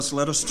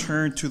Let us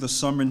turn to the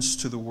summons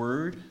to the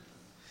Word.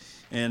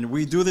 And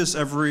we do this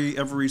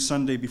every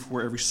Sunday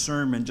before every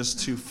sermon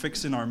just to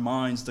fix in our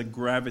minds the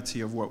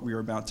gravity of what we are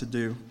about to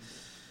do.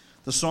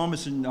 The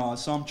psalmist in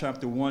Psalm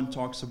chapter 1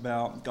 talks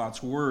about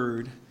God's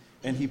Word,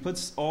 and he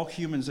puts all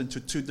humans into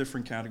two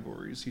different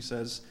categories. He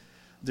says,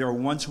 there are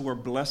ones who are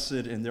blessed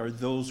and there are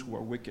those who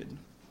are wicked.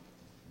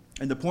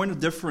 And the point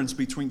of difference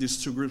between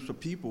these two groups of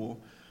people,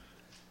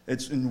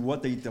 it's in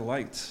what they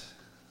delight.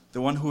 The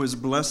one who is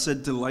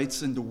blessed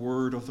delights in the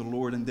word of the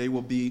Lord, and they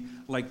will be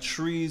like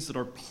trees that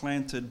are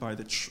planted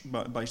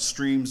by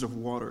streams of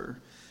water,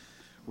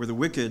 where the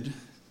wicked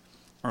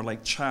are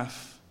like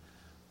chaff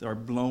that are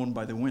blown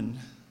by the wind.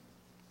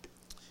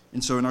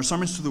 And so in our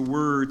summons to the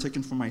word,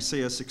 taken from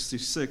Isaiah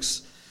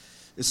 66,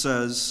 it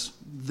says,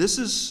 "This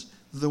is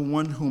the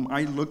one whom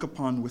I look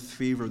upon with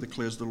favor,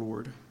 declares the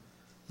Lord,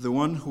 the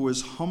one who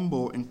is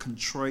humble and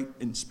contrite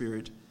in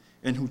spirit,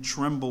 and who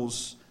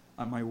trembles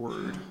at my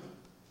word."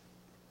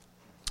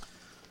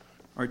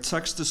 Our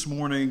text this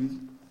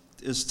morning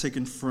is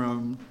taken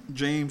from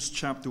James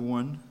chapter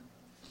 1,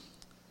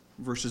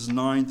 verses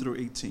 9 through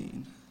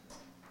 18.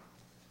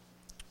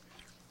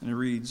 And it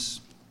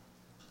reads,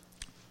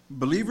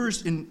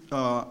 "Believers in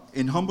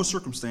humble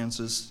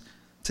circumstances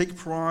take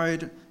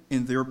pride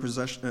in their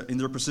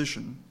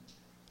position,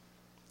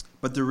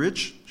 but the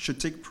rich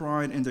should take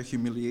pride in their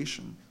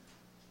humiliation,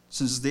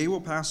 since they will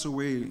pass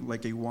away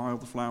like a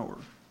wild flower.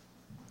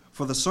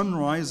 For the sun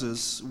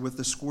rises with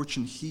the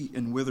scorching heat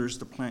and withers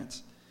the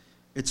plant.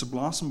 Its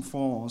blossom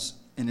falls,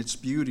 and its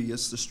beauty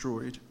is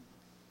destroyed.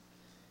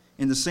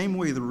 In the same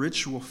way, the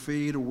rich will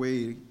fade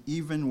away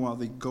even while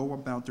they go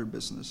about their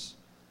business.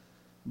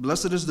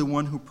 Blessed is the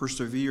one who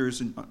perseveres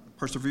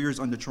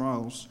under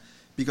trials,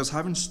 because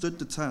having stood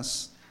the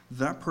test,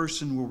 that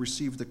person will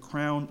receive the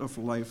crown of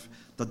life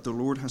that the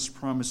Lord has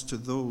promised to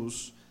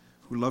those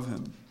who love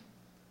him.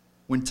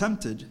 When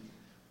tempted,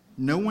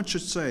 no one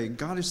should say,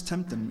 'God is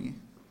tempting me,'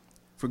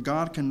 for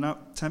God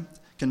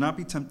cannot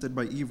be tempted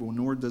by evil,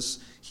 nor does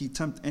he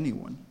tempt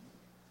anyone.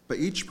 But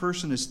each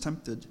person is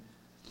tempted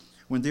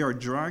when they are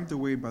dragged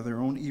away by their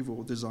own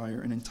evil desire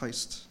and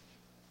enticed.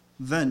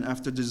 Then,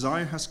 after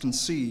desire has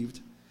conceived,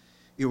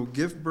 it will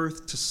give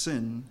birth to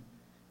sin,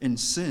 and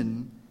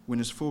sin, when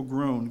it is full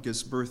grown,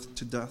 gives birth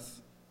to death.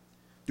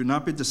 Do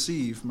not be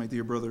deceived, my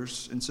dear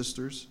brothers and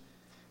sisters.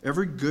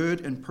 Every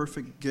good and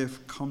perfect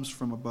gift comes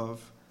from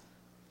above,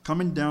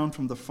 coming down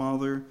from the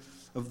Father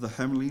of the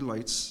heavenly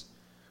lights,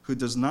 who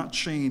does not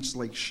change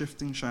like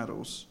shifting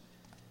shadows.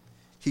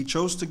 He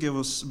chose to give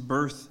us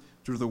birth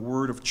through the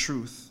word of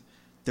truth,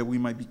 that we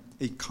might be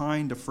a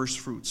kind of first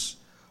fruits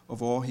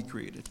of all he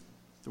created."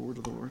 The word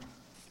of the Lord.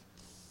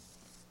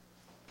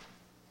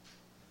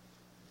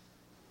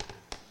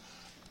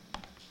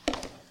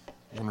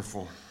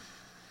 Wonderful.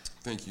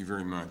 Thank you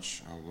very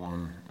much,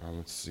 Juan.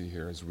 Let's see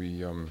here. As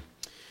we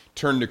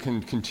turn to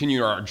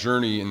continue our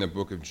journey in the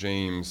book of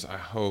James, I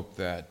hope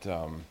that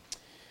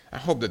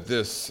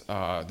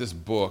this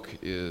book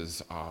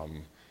is,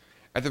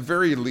 at the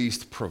very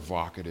least,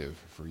 provocative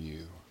for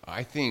you.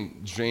 I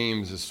think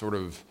James is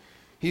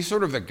he's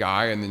sort of the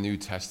guy in the New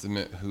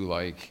Testament who,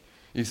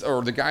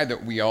 or the guy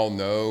that we all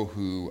know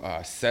who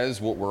says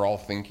what we're all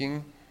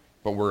thinking,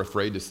 but we're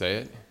afraid to say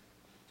it.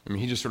 I mean,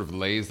 he just sort of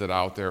lays it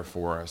out there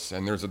for us,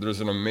 and there's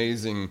an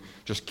amazing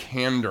just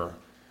candor,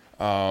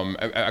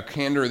 a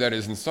candor that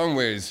is in some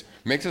ways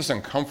makes us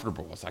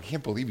uncomfortable. It's like, I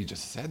can't believe he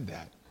just said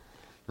that.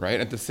 Right?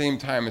 At the same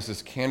time, it's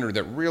this candor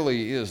that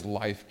really is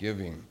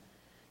life-giving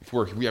if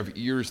we have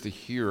ears to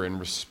hear and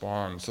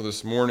respond. So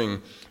this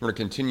morning, we're going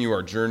to continue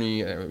our journey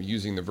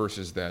using the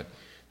verses that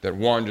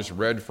Juan just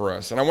read for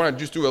us. And I want to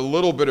just do a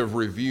little bit of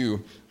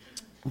review.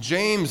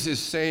 James is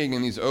saying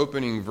in these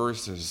opening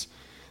verses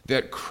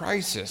that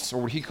crisis,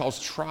 or what he calls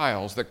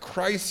trials, that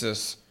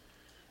crisis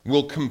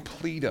will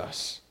complete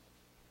us.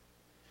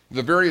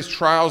 The various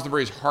trials, the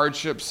various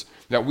hardships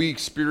that we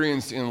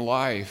experience in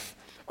life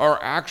are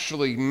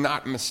actually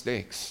not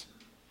mistakes.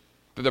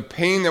 That the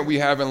pain that we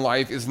have in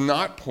life is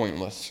not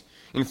pointless.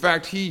 In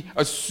fact, he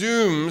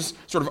assumes,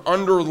 sort of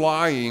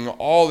underlying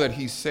all that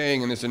he's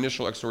saying in this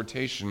initial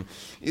exhortation,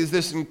 is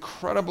this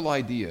incredible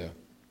idea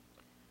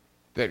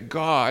that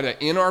God,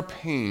 in our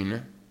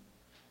pain,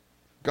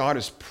 God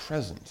is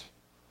present.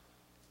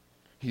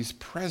 He's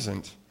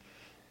present.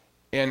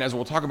 And as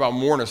we'll talk about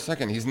more in a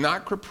second, he's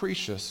not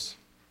capricious,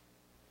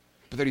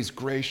 but that he's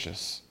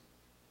gracious.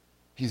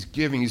 He's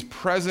giving, he's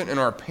present in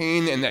our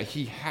pain, and that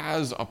he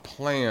has a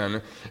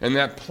plan, and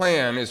that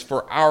plan is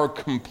for our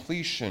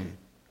completion.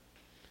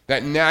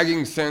 That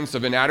nagging sense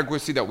of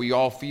inadequacy that we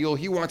all feel,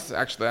 he wants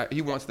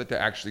that to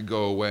actually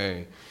go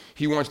away.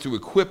 He wants to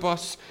equip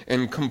us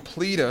and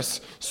complete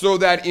us so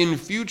that in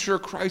future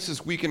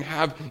crisis we can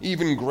have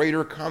even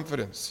greater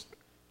confidence.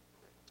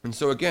 And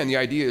so again, the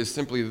idea is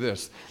simply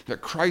this,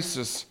 that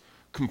crisis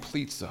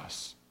completes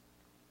us.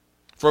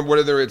 From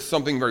whether it's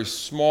something very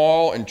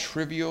small and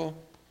trivial,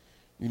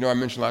 I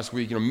mentioned last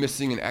week,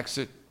 missing an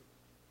exit,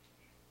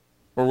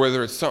 or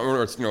whether it's something,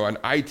 or it's an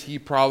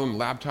IT problem,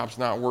 laptop's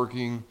not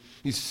working,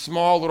 these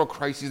small little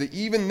crises, that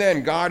even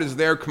then God is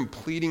there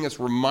completing us,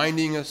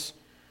 reminding us,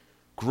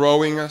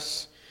 growing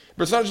us.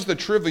 But it's not just the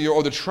trivial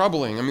or the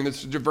troubling. I mean,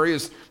 there's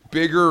various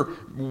bigger,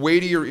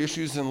 weightier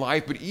issues in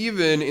life, but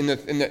even in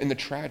the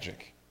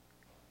tragic,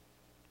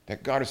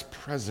 that God is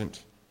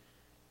present,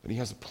 that he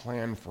has a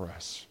plan for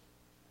us.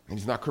 And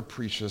he's not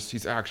capricious,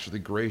 he's actually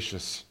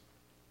gracious.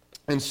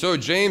 And so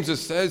James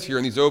says here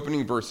in these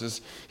opening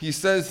verses, he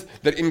says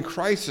that in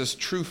crisis,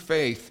 true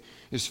faith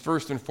is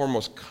first and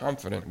foremost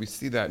confident. We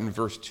see that in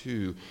verse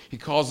 2. He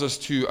calls us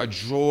to a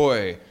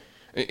joy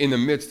in the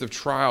midst of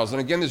trials. And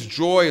again, this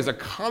joy is a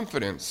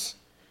confidence.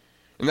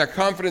 And that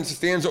confidence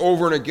stands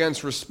over and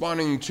against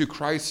responding to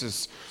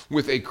crisis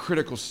with a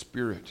critical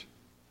spirit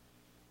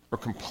or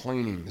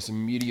complaining, this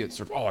immediate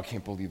sort of, oh, I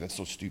can't believe that's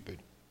so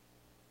stupid.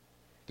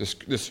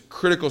 This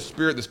critical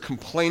spirit, this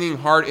complaining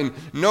heart, and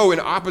no, in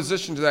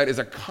opposition to that is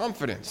a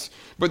confidence.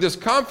 But this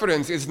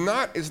confidence is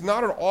not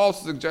at all to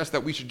suggest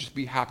that we should just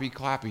be happy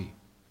clappy.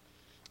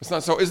 It's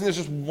not so. Isn't this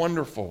just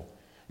wonderful?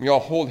 We all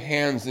hold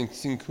hands and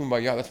sing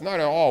kumbaya. That's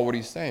not at all what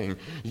he's saying.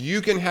 You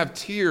can have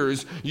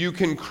tears, you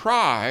can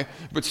cry,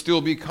 but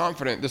still be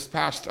confident. This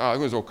past, it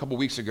was a couple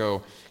weeks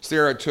ago,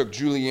 Sarah took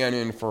Julianne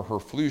in for her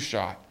flu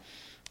shot.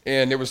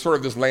 And it was sort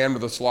of this lamb to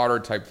the slaughter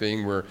type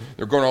thing where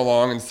they're going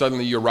along and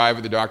suddenly you arrive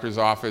at the doctor's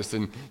office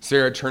and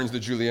Sarah turns to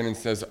Julianne and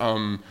says,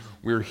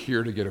 we're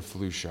here to get a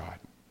flu shot.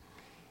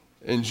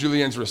 And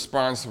Julianne's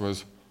response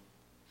was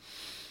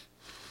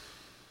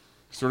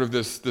sort of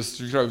this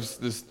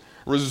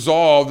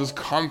resolve, this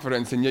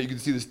confidence, and yet you can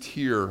see this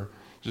tear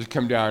just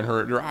come down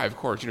her eye. Of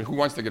course, who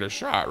wants to get a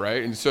shot,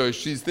 right? And so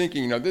she's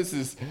thinking, this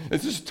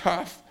is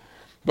tough,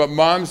 but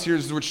mom's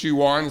here's what she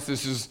wants.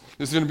 This is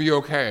going to be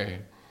okay.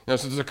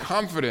 So there's a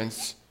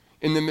confidence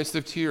in the midst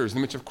of tears, in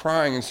the midst of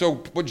crying. And so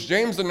what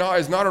James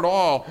is not at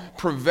all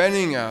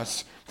preventing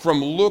us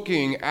from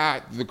looking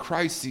at the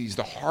crises,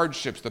 the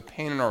hardships, the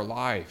pain in our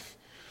life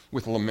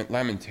with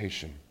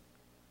lamentation,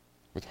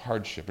 with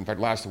hardship. In fact,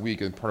 last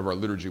week, as part of our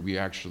liturgy, we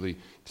actually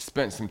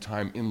spent some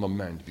time in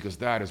lament because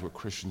that is what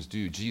Christians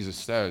do. Jesus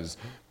says,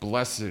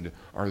 blessed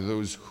are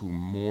those who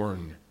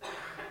mourn.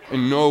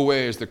 In no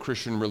way is the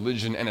Christian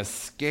religion an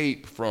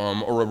escape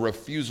from or a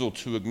refusal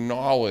to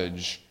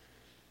acknowledge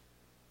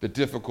the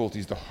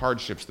difficulties, the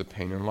hardships, the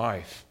pain in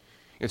life.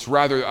 It's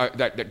rather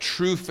that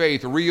true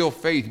faith, real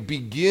faith,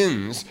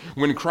 begins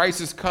when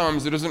crisis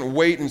comes. It doesn't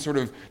wait and sort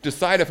of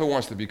decide if it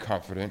wants to be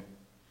confident.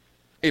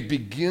 It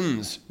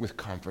begins with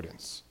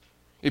confidence.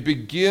 It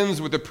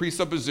begins with the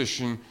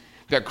presupposition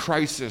that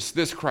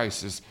this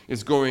crisis,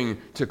 is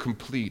going to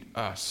complete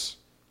us.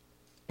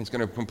 It's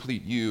going to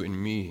complete you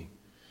and me.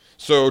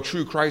 So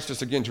true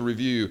crisis, again to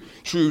review,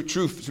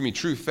 true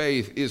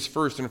faith is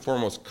first and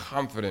foremost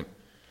confident.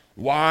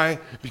 Why?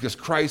 Because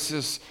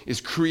crisis is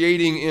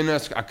creating in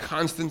us a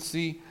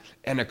constancy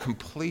and a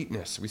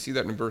completeness. We see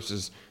that in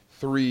verses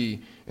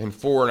 3 and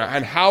 4.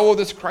 And how will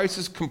this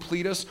crisis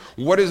complete us?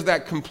 What is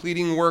that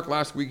completing work?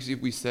 Last week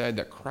we said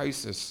that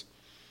crisis,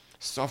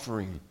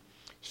 suffering,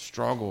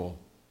 struggle,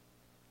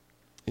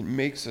 it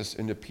makes us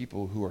into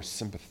people who are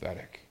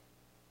sympathetic,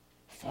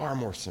 far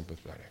more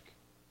sympathetic.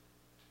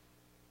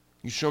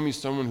 You show me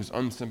someone who's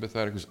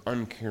unsympathetic, who's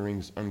uncaring,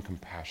 who's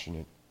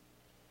uncompassionate,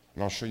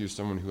 and I'll show you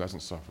someone who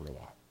hasn't suffered a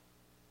lot,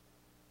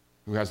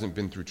 who hasn't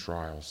been through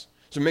trials.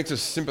 So it makes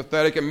us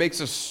sympathetic. It makes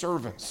us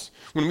servants.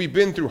 When we've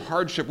been through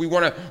hardship, we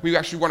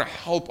actually want to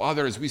help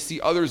others. We see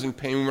others in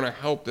pain. We want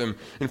to help them.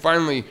 And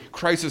finally,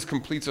 crisis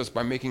completes us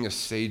by making us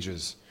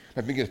sages,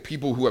 by making us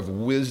people who have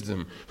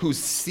wisdom, who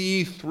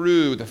see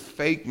through the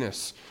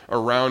fakeness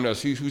around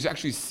us, who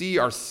actually see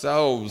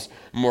ourselves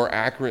more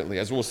accurately.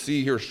 As we'll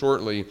see here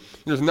shortly,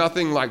 there's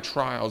nothing like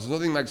trials,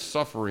 nothing like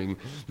suffering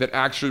that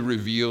actually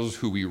reveals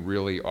who we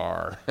really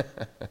are,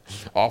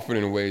 often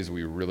in ways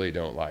we really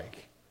don't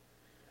like.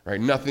 Right?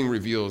 Nothing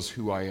reveals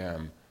who I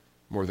am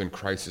more than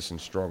crisis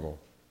and struggle.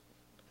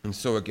 And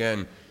so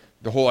again,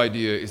 the whole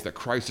idea is that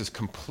crisis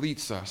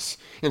completes us.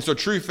 And so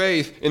true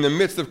faith in the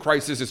midst of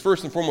crisis is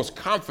first and foremost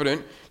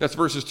confident. That's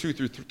verses 2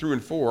 through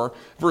and 4.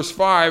 Verse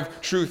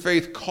 5, true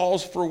faith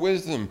calls for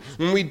wisdom.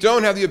 When we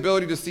don't have the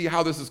ability to see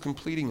how this is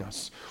completing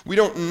us, we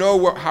don't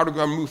know how to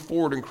move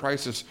forward in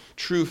crisis,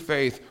 true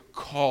faith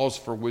calls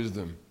for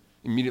wisdom.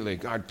 Immediately,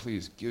 God,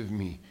 please give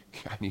me,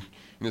 in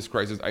this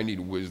crisis, I need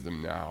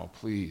wisdom now,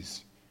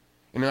 please.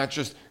 And not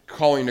just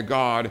calling to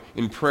God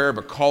in prayer,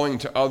 but calling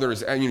to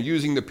others and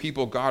using the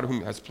people God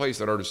whom has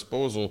placed at our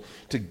disposal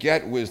to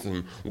get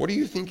wisdom. What do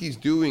you think he's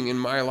doing in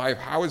my life?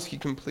 How is he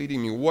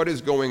completing me? What is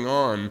going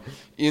on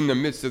in the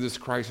midst of this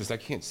crisis? I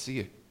can't see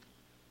it.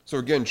 So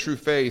again, true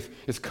faith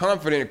is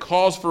confident. It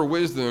calls for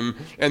wisdom.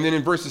 And then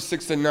in verses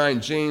 6 and 9,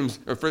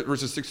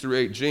 verses 6 through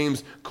 8,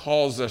 James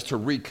calls us to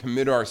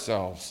recommit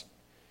ourselves.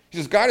 He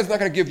says, God is not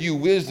going to give you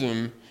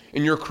wisdom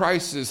in your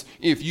crisis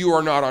if you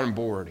are not on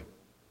board.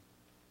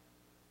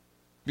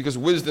 Because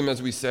wisdom,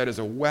 as we said, is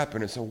a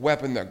weapon. It's a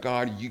weapon that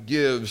God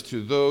gives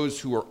to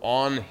those who are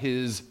on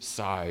his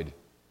side,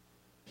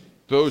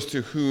 those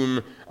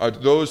who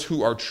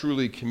are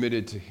truly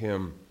committed to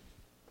him.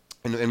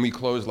 And we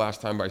closed last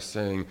time by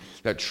saying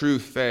that true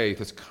faith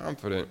is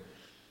confident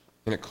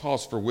and it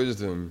calls for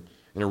wisdom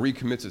and it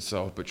recommits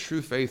itself, but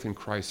true faith in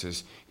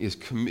Christ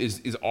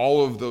is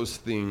all of those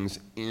things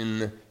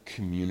in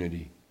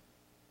community.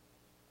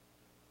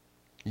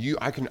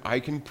 I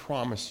can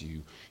promise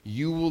you,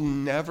 you will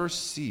never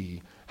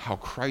see how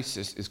Christ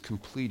is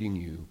completing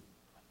you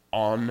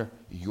on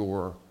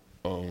your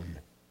own.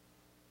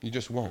 You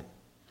just won't.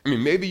 I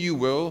mean, maybe you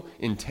will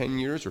in 10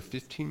 years or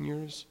 15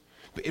 years,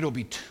 but it'll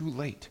be too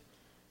late.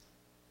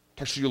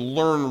 Actually, you'll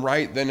learn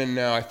right then and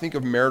now. I think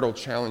of marital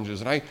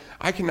challenges, and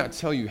I cannot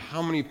tell you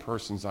how many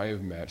persons I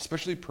have met,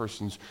 especially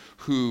persons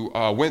who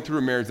went through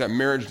a marriage, that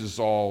marriage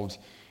dissolved,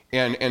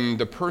 and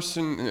the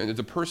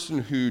person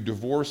who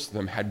divorced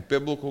them had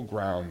biblical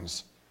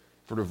grounds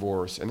for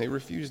divorce, and they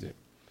refused it.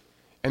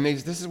 And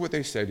this is what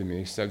they said to me.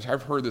 They said,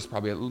 I've heard this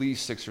probably at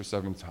least 6 or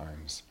 7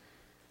 times.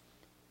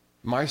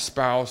 My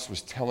spouse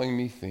was telling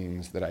me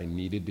things that I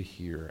needed to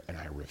hear, and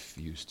I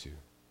refused to.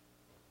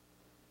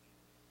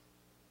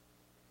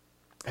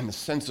 And the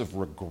sense of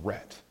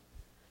regret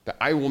that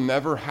I will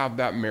never have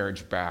that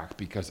marriage back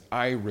because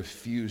I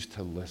refuse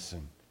to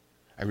listen.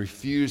 I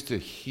refuse to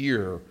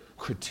hear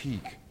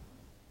critique.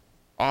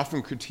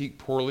 Often critique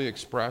poorly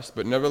expressed,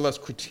 but nevertheless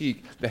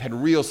critique that had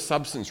real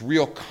substance,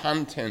 real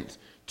content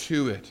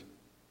to it.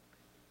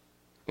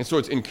 And so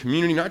it's in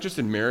community, not just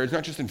in marriage,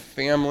 not just in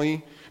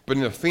family, but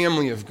in the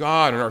family of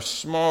God, in our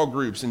small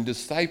groups, in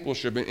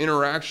discipleship, in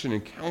interaction, in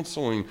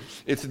counseling.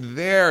 It's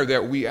there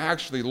that we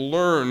actually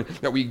learn,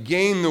 that we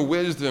gain the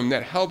wisdom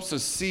that helps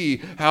us see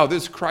how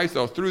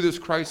through this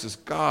crisis,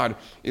 God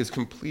is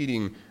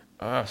completing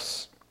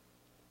us.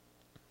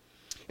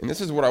 And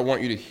this is what I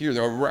want you to hear.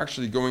 We're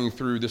actually going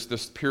through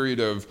this period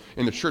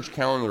in the church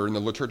calendar, in the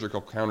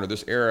liturgical calendar,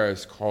 this era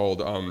is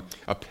called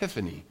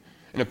Epiphany.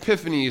 And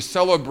Epiphany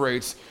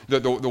celebrates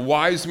the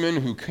wise men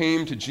who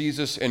came to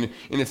Jesus, and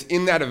it's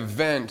in that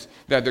event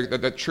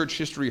that church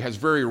history has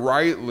very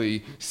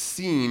rightly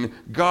seen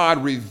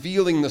God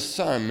revealing the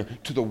Son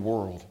to the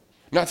world.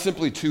 Not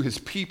simply to his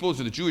people,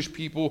 to the Jewish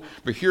people,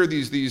 but here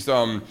these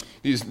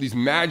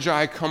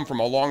magi come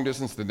from a long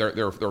distance.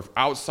 They're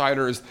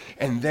outsiders,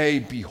 and they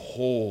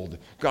behold.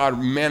 God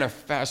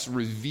manifests,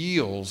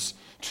 reveals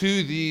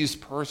to these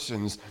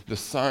persons the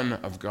Son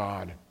of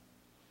God.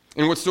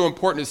 And what's so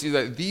important to see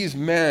that these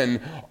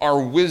men are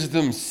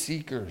wisdom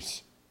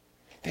seekers.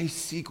 They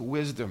seek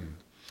wisdom.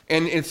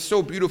 And it's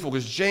so beautiful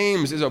because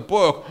James is a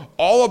book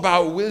all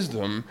about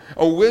wisdom,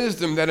 a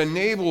wisdom that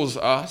enables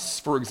us,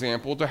 for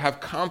example, to have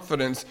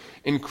confidence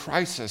in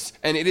crisis.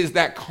 And it is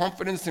that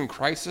confidence in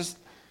crisis,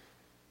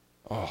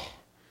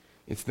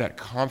 it's that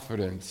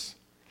confidence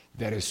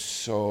that is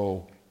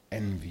so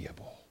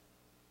enviable.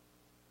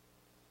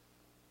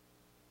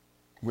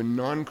 When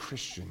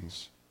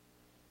non-Christians,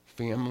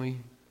 family,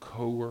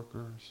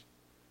 co-workers,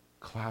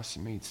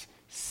 classmates,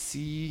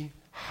 see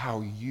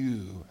how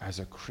you as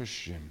a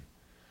Christian,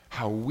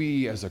 how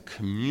we as a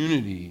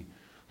community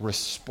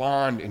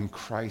respond in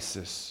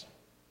crisis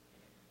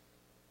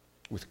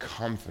with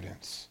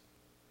confidence,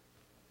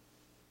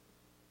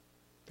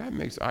 that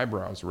makes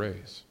eyebrows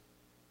raise,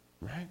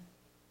 right?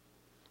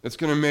 It's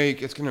going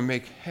to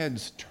make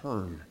heads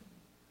turn.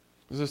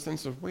 There's a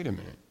sense of, wait a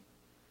minute,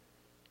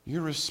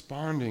 you're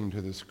responding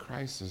to this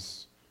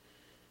crisis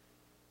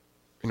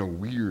in a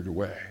weird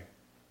way.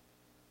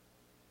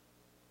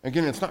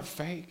 Again, it's not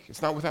fake.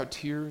 It's not without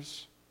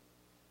tears.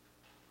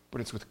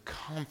 But it's with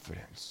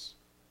confidence.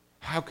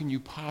 How can you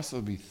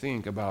possibly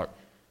think about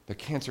the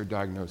cancer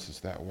diagnosis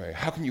that way?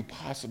 How can you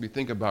possibly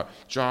think about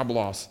job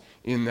loss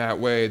in that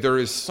way? There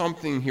is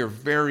something here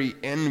very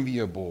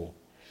enviable.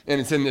 And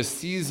it's in this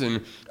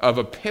season of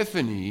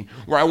Epiphany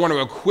where I want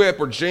to equip,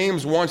 or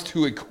James wants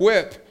to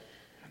equip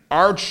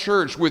our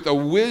church with a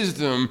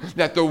wisdom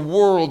that the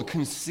world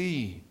can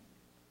see,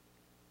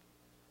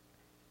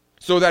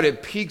 so that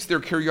it piques their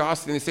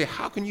curiosity and they say,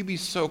 how can you be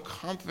so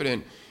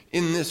confident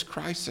in this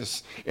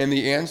crisis? And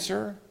the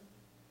answer,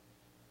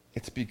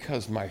 it's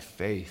because my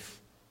faith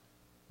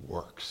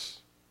works.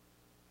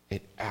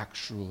 It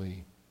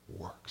actually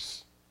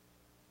works.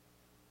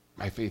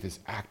 My faith is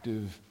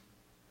active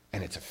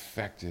and it's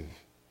effective.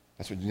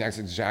 That's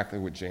exactly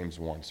what James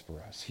wants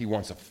for us. He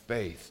wants a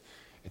faith,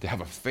 to have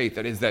a faith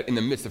that in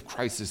the midst of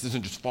crisis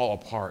doesn't just fall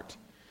apart,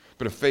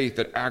 but a faith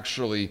that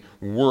actually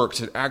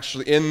works. It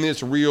actually, in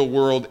this real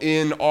world,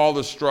 in all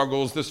the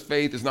struggles, this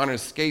faith is not an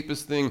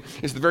escapist thing.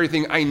 It's the very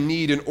thing I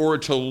need in order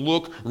to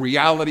look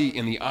reality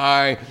in the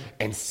eye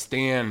and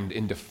stand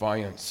in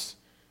defiance.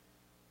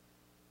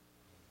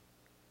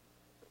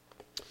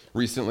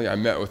 Recently, I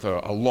met with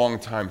a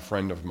longtime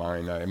friend of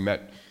mine. I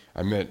met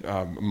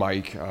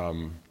Mike,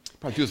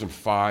 probably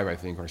 2005, I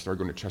think, when I started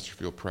going to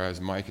Chesterfield Pres.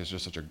 Mike is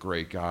just such a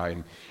great guy.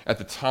 And at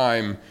the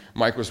time,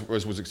 Mike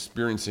was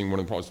experiencing one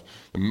of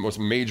the most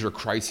major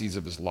crises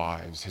of his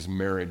lives. His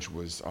marriage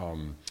was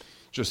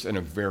just in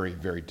a very,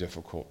 very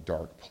difficult,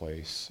 dark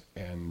place.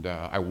 And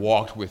I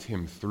walked with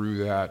him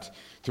through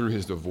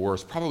his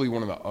divorce, probably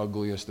one of the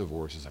ugliest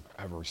divorces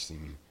I've ever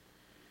seen.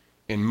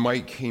 And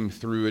Mike came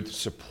through it,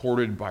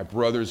 supported by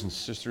brothers and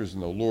sisters in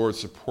the Lord,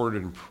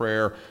 supported in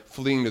prayer,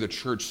 fleeing to the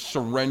church,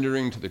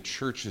 surrendering to the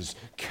church's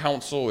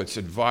counsel, its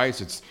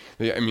advice.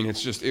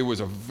 It was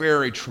a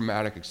very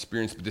traumatic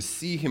experience. But to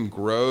see him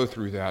grow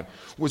through that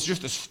was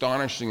just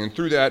astonishing. And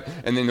through that,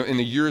 and then in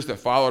the years that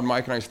followed,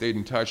 Mike and I stayed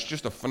in touch.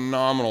 Just a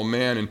phenomenal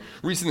man. And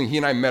recently, he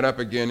and I met up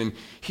again. And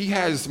he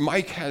has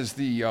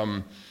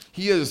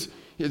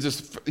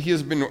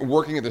been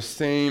working at the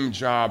same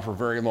job for a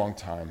very long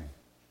time.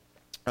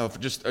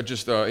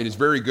 He's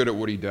very good at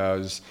what he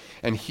does,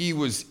 and he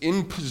was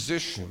in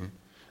position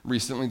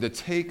recently to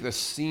take the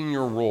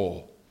senior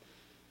role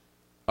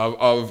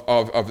of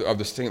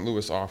the St.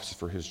 Louis office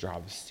for his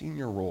job, the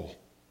senior role.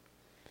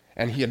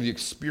 And he had the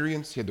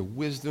experience, he had the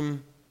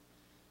wisdom,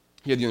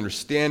 he had the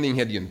understanding, he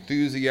had the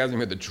enthusiasm,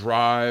 he had the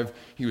drive.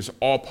 He was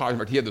all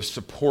positive. He had the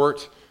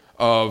support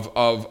of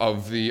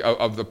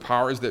the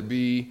powers that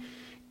be,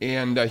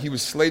 and he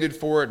was slated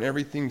for it, and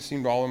everything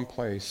seemed all in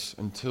place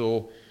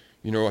until,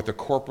 at the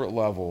corporate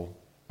level,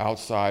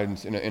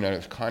 outside, in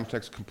a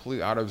context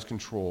completely out of his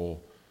control,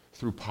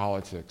 through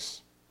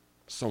politics,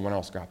 someone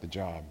else got the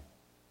job.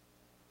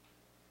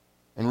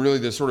 And really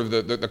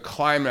the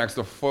climax,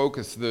 the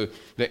focus, the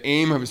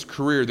aim of his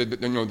career,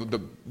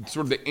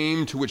 the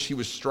aim to which he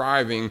was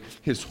striving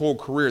his whole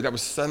career, that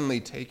was suddenly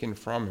taken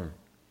from him.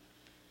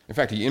 In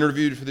fact, he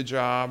interviewed for the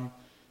job,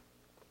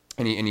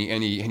 and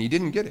he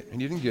didn't get it.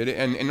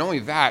 And not only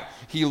that,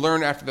 he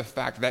learned after the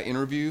fact that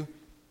interview,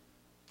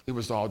 it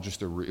was all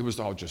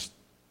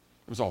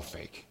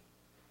fake.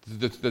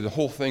 The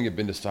whole thing had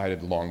been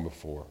decided long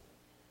before.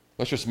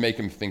 Let's just make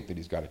him think that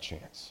he's got a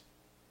chance.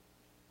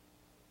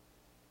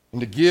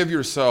 And to give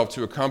yourself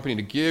to a company,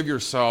 to give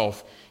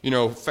yourself,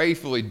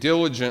 faithfully,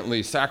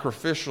 diligently,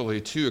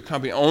 sacrificially to a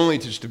company, only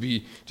to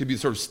be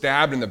sort of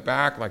stabbed in the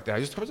back like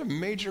that, it was a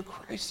major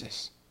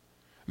crisis.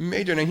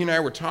 Major. And he and I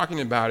were talking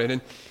about it,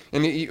 and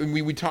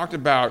we talked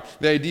about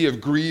the idea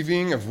of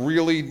grieving, of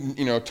really,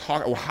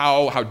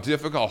 how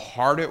difficult,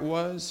 hard it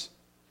was.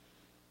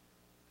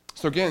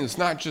 So again, it's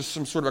not just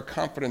some sort of a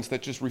confidence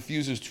that just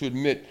refuses to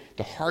admit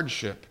the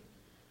hardship.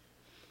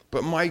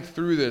 But Mike,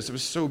 through this, it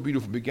was so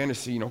beautiful, began to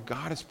see,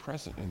 God is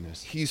present in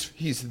this.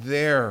 He's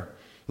there,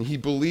 and he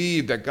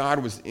believed that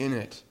God was in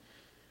it.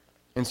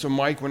 And so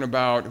Mike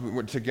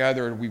went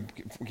together, and we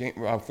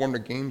formed a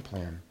game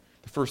plan.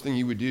 The first thing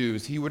he would do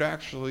is he would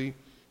actually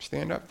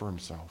stand up for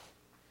himself.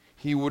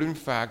 He would, in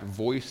fact,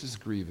 voice his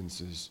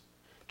grievances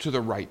to the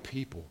right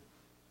people.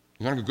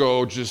 He's not going to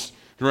go just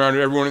around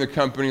to everyone in the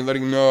company,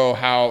 letting them know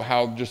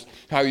how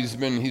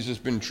he's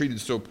just been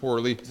treated so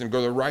poorly. He's going to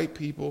go to the right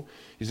people.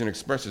 He's going to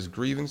express his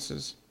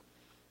grievances.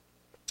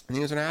 And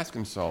he's going to ask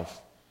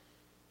himself,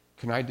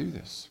 can I do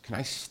this? Can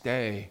I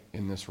stay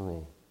in this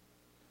role?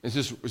 Is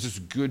this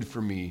good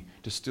for me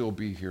to still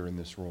be here in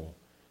this role?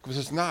 Because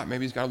if it's not,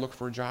 maybe he's got to look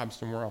for a job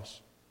somewhere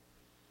else.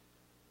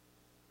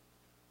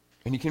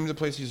 And he came to the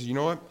place, he said, you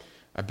know what?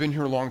 I've been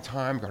here a long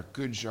time, got a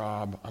good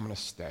job, I'm going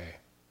to stay.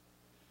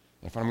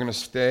 If I'm going to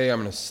stay,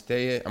 I'm going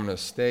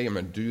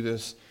to do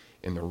this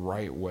in the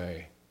right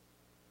way,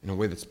 in a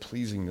way that's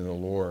pleasing to the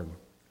Lord.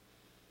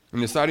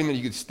 And deciding that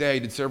he could stay, he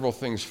did several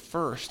things.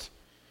 First,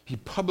 he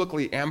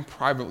publicly and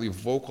privately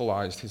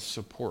vocalized his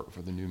support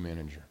for the new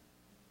manager.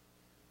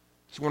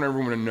 He just wanted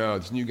everyone to know,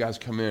 this new guy's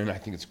come in, I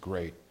think it's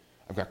great.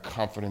 I've got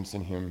confidence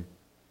in him.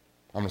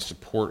 I'm going to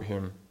support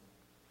him.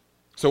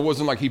 So it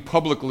wasn't like he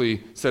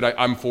publicly said,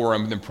 I'm for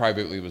him, and then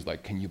privately was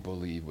like, can you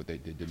believe what they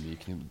did to me?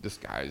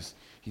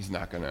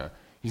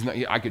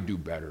 I could do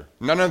better.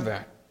 None of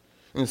that.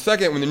 And the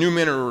second, when the new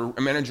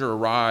manager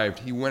arrived,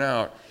 he went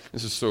out,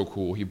 this is so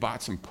cool, he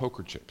bought some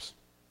poker chips.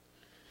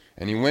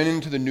 And he went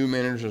into the new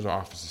manager's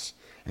office,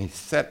 and he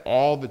set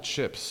all the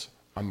chips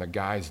on the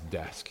guy's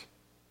desk.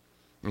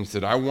 And he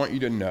said, I want you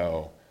to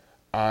know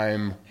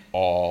I'm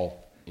all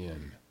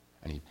in.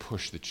 And he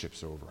pushed the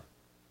chips over.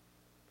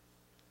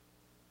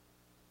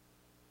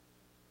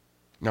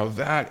 Now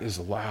that is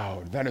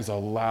loud. That is a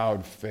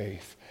loud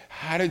faith.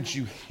 How did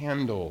you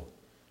handle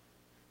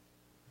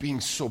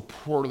being so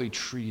poorly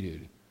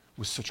treated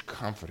with such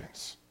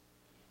confidence,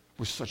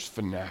 with such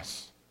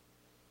finesse?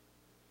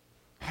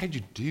 How did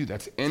you do that?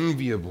 That's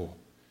enviable.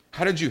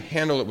 How did you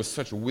handle it with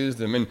such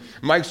wisdom? And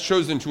Mike's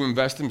chosen to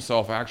invest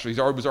himself, actually. He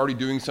was already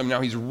doing some.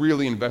 Now he's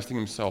really investing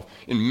himself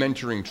in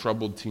mentoring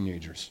troubled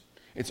teenagers.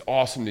 It's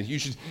awesome.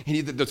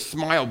 The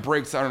smile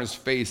breaks out on his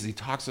face as he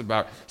talks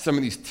about some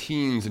of these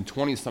teens and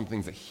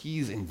 20-somethings that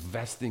he's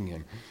investing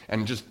in.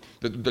 And just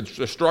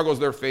the struggles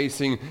they're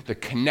facing, the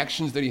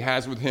connections that he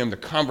has with him, the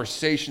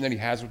conversation that he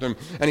has with them.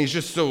 And he's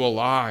just so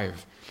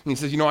alive. And he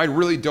says, I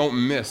really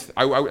don't miss.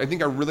 I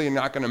think I really am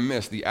not going to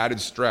miss the added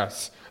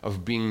stress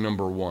of being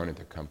number one at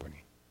the company.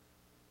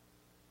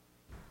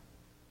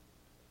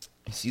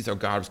 He sees how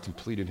God has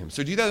completed him.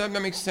 So do you that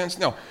makes sense?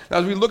 Now,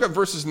 as we look at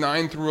verses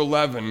 9 through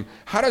 11,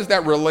 how does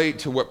that relate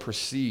to what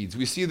precedes?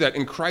 We see that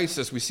in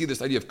crisis, we see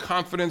this idea of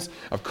confidence,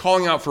 of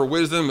calling out for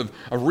wisdom, of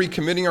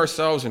recommitting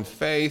ourselves in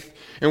faith.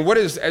 And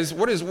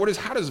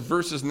how does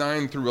verses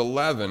 9 through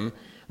 11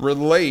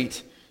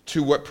 relate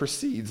to what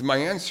precedes? My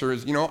answer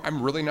is,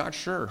 I'm really not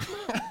sure.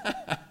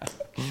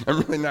 I'm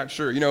really not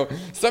sure.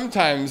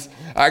 Sometimes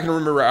I can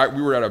remember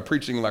we were at a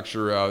preaching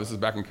lecture. This is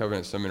back in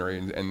Covenant Seminary,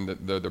 and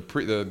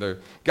the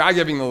guy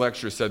giving the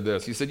lecture said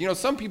this. He said,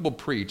 some people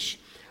preach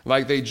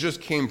like they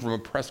just came from a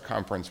press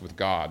conference with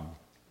God.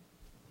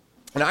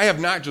 And I have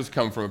not just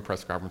come from a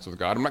press conference with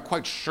God. I'm not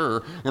quite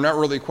sure. We're not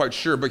really quite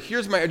sure. But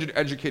here's my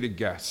educated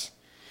guess.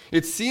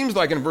 It seems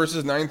like in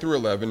verses 9 through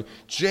 11,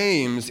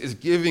 James is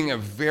giving a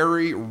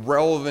very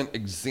relevant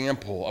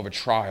example of a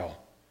trial.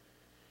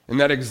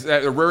 And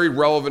a very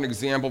relevant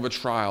example of a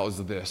trial is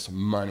this: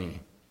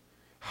 money.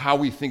 How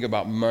we think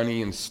about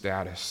money and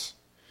status.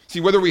 See,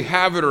 whether we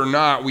have it or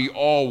not, we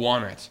all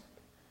want it.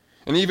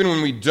 And even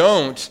when we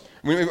don't,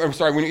 even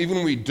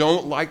when we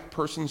don't like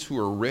persons who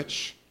are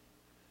rich,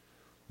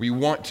 we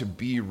want to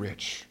be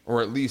rich,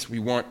 or at least we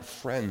want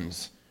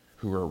friends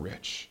who are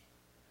rich.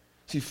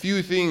 See,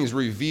 few things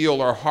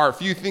reveal our heart.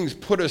 Few things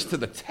put us to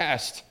the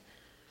test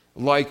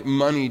like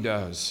money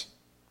does.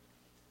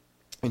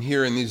 And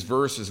here in these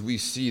verses, we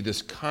see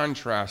this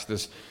contrast,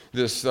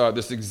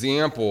 this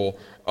example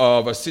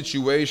of a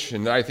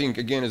situation that I think,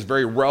 again, is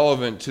very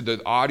relevant to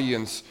the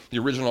audience, the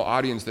original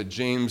audience that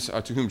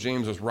to whom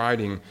James was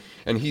writing.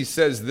 And he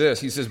says this.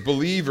 He says,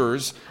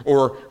 believers,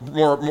 or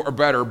more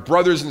better,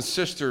 brothers and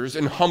sisters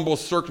in humble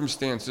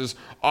circumstances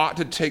ought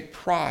to take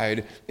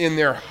pride in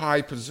their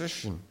high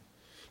position.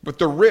 But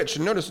the rich,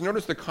 notice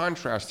the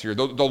contrast here.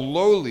 The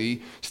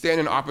lowly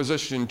stand in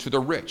opposition to the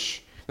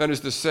rich. That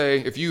is to say,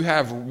 if you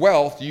have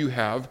wealth, you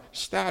have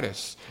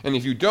status. And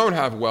if you don't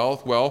have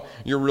wealth, well,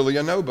 you're really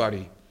a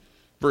nobody.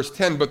 Verse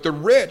 10, but the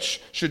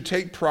rich should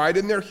take pride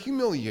in their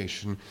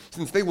humiliation,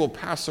 since they will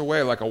pass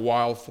away like a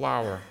wild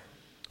flower.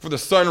 For the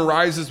sun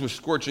rises with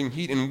scorching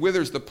heat and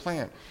withers the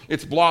plant.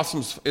 Its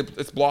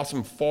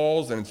blossom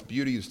falls and its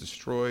beauty is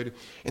destroyed.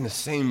 In the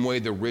same way,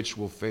 the rich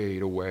will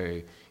fade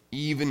away,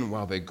 even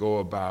while they go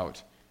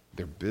about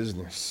their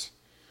business.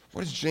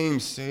 What is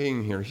James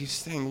saying here? He's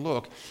saying,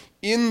 look,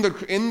 in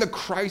the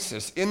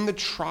crisis, in the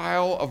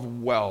trial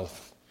of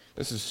wealth,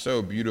 this is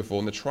so beautiful.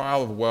 In the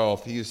trial of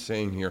wealth, he is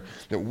saying here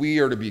that we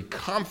are to be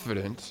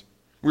confident,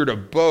 we're to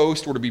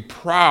boast, we're to be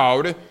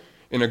proud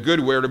in a good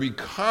way, we're to be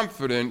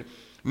confident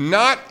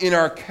not in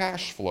our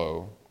cash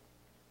flow,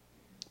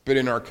 but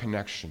in our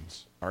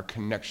connections, our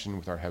connection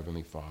with our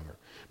Heavenly Father.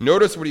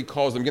 Notice what he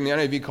calls them. Again, the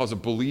NIV calls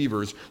it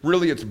believers.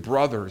 Really, it's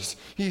brothers.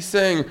 He's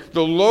saying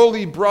the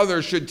lowly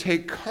brother should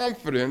take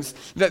confidence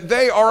that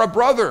they are a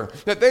brother,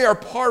 that they are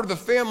part of the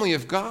family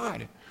of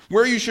God.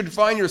 Where you should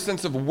find your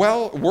sense of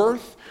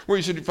worth, where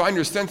you should find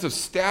your sense of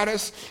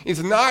status,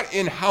 is not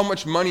in how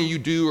much money you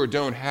do or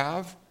don't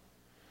have.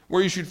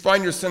 Where you should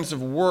find your sense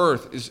of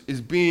worth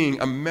is being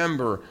a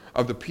member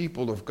of the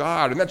people of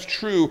God. And that's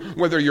true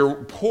whether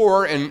you're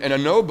poor and a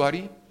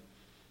nobody,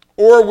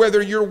 or whether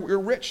you're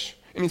rich.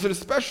 And he said,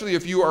 especially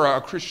if you are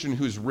a Christian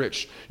who's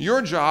rich,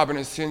 your job, in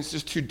a sense,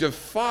 is to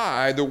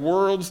defy the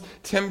world's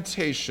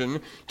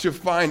temptation to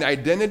find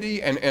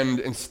identity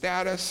and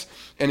status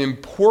and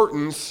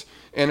importance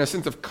and a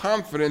sense of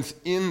confidence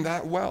in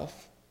that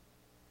wealth.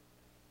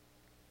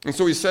 And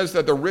so he says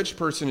that the rich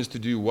person is to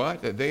do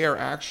what? That they are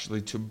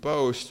actually to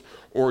boast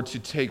or to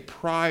take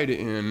pride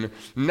in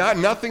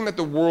nothing that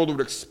the world would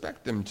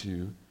expect them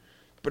to,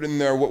 but in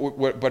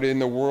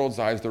the world's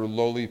eyes, their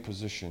lowly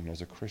position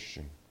as a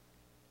Christian.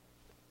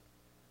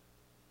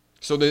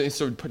 So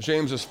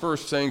James is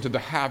first saying to the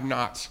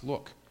have-nots,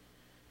 look,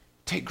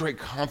 take great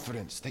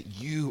confidence that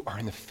you are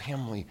in the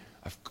family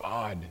of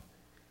God,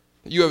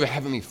 that you have a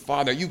Heavenly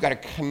Father, you've got a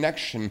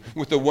connection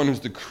with the one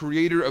who's the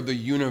creator of the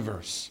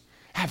universe.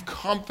 Have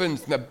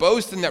confidence in that,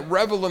 boast in that,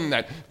 revel in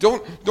that.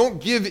 Don't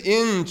give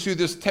in to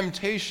this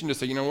temptation to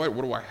say, you know what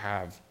do I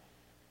have?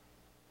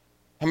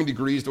 How many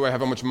degrees do I have?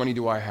 How much money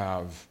do I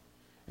have?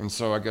 And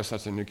so I guess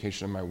that's an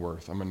indication of my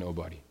worth. I'm a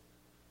nobody.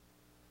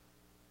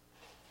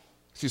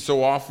 See,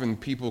 so often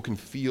people can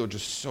feel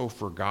just so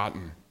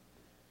forgotten.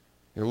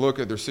 They look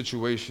at their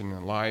situation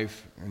in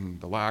life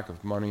and the lack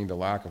of money, the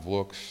lack of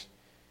looks,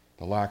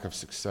 the lack of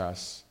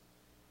success,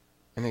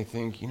 and they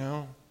think,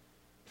 I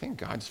think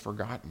God's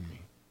forgotten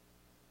me.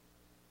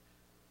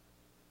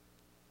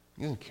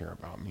 He doesn't care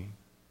about me.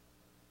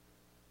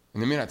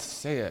 And they may not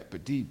say it,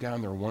 but deep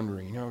down they're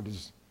wondering,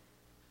 does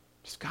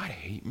God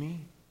hate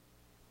me?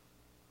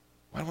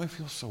 Why do I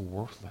feel so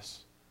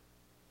worthless?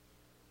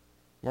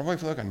 Why do I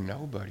feel like a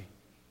nobody?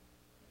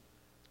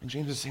 And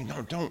James is saying,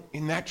 no, don't,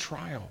 in that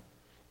trial,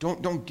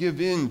 don't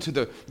give in to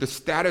the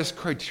status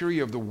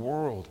criteria of the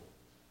world.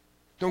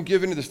 Don't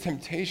give in to this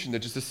temptation that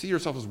just to see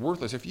yourself as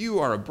worthless. If you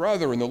are a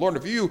brother in the Lord,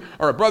 if you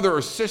are a brother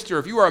or sister,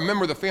 if you are a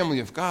member of the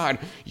family of God,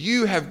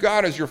 you have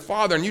God as your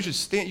Father, and you should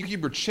you keep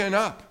your chin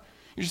up.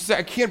 You should say,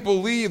 I can't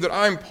believe that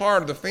I'm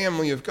part of the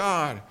family of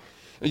God.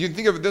 And you can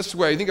think of it this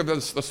way. Think of the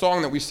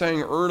song that we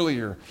sang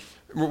earlier,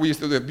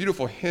 the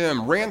beautiful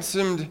hymn,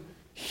 ransomed,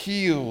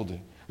 healed,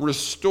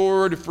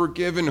 restored,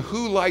 forgiven,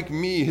 who like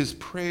me his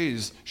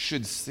praise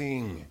should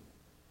sing.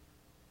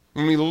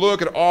 When we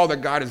look at all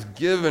that God has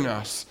given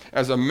us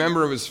as a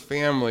member of his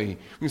family,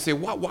 we say,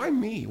 why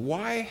me?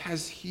 Why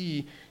has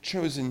he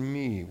chosen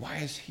me? Why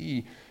has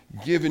he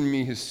given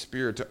me his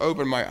Spirit to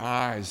open my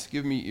eyes,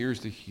 give me ears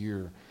to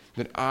hear,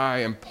 that I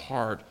am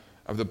part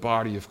of the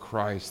body of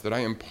Christ, that I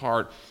am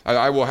part,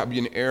 I will be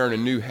an heir in a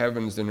new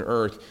heavens and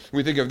earth.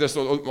 We think of this,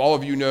 all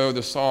of you know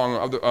the song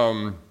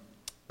of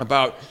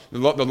about the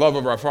love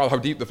of our Father, how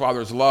deep the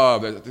Father's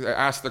love.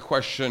 Ask the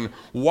question,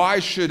 why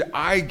should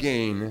I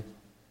gain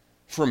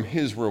from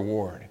his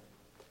reward?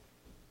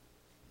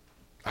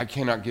 I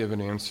cannot give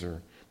an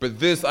answer. But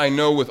this I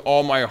know with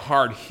all my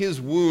heart, his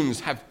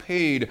wounds have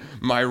paid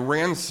my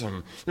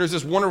ransom. There's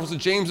this wonderful,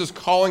 James is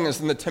calling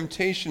us in the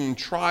temptation and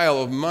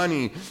trial of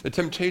money, the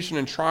temptation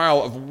and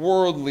trial of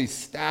worldly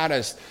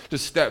status, to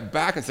step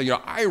back and say,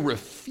 I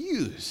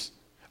refuse.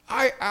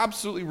 I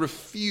absolutely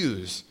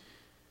refuse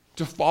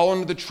to fall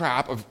into the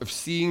trap of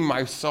seeing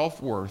my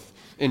self-worth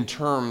in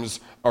terms,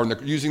 or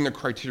using the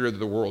criteria that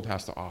the world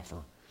has to offer.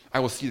 I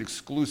will see it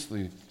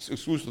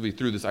exclusively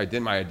through this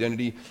my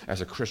identity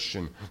as a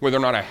Christian, whether or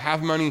not I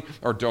have money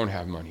or don't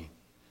have money.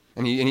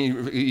 And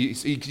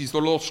he's a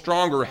little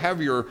stronger,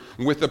 heavier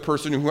with the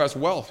person who has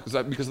wealth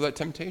because of that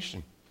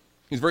temptation.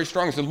 He's very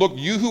strong. He said, look,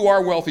 you who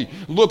are wealthy,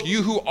 look,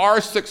 you who are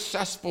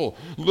successful,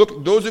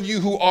 look, those of you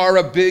who are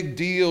a big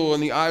deal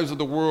in the eyes of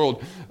the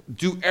world,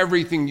 do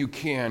everything you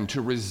can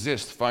to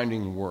resist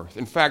finding worth.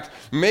 In fact,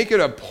 make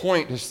it a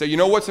point to say,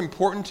 what's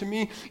important to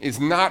me is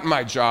not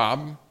my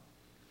job.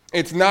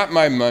 It's not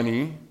my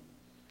money.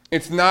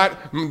 It's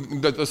not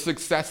the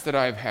success that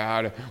I've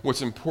had.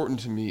 What's important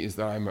to me is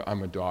that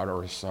I'm a daughter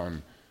or a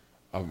son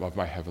of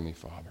my Heavenly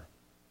Father.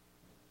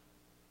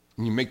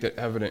 And you make that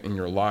evident in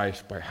your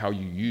life by how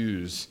you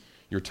use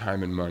your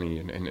time and money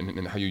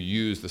and how you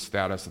use the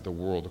status that the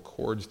world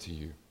accords to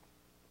you.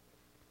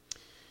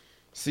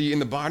 See, in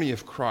the body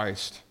of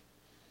Christ,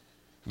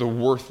 the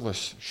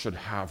worthless should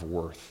have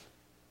worth.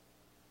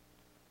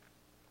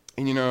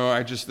 And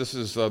this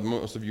is,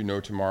 most of you know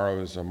tomorrow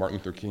is Martin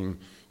Luther King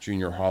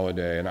Jr.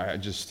 holiday, and I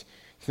just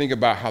think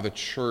about how the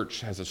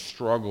church has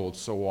struggled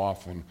so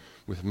often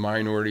with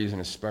minorities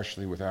and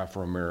especially with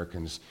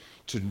Afro-Americans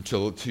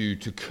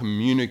to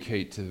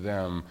communicate to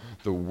them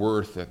the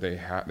worth that they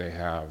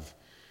have.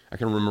 I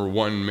can remember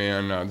one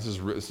man, this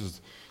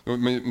is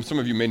some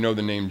of you may know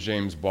the name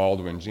James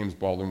Baldwin. James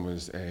Baldwin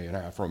was an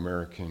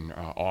Afro-American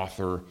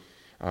author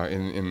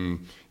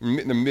in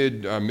the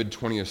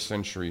mid-20th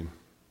century.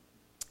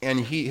 And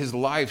his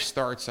life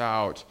starts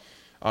out,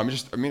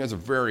 as a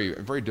very,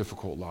 very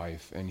difficult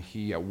life. And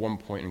he, at one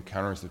point,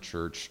 encounters the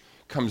church,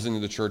 comes into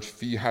the church,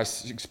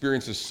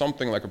 experiences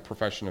something like a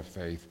profession of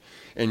faith.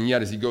 And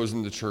yet, as he goes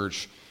into the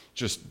church,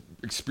 just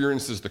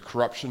experiences the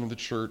corruption of the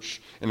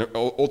church, and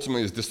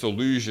ultimately is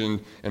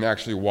disillusioned and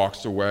actually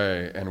walks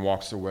away and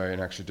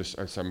actually just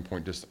at some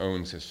point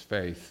disowns his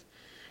faith.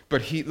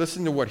 But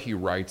listen to what he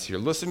writes here.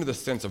 Listen to the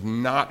sense of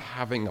not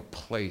having a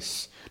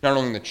place, not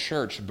only in the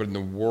church, but in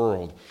the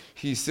world.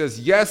 He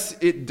says, yes,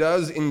 it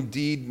does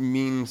indeed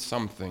mean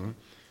something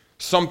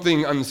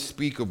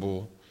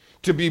unspeakable,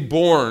 to be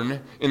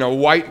born in a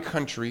white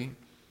country,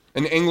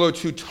 an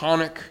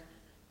Anglo-Teutonic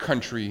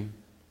country,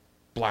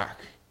 black.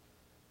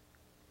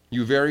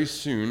 You very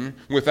soon,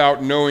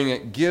 without knowing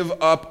it, give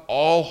up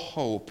all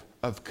hope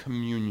of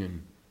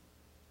communion.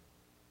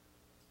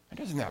 And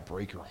doesn't that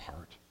break your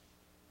heart?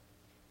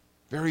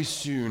 Very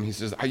soon, he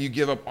says, you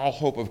give up all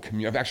hope of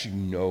communion, of actually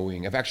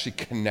knowing, of actually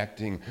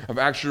connecting, of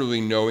actually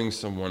knowing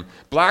someone.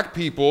 Black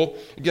people,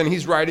 again,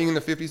 he's writing in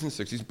the 50s and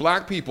 60s,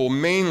 black people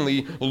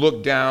mainly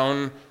look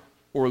down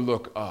or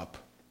look up,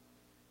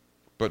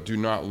 but do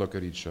not look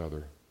at each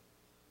other.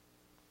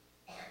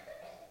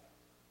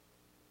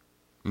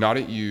 Not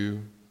at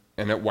you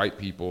and at white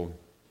people.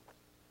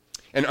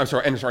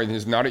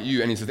 He's not at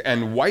you, and he says,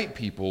 and white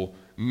people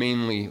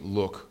mainly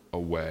look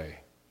away.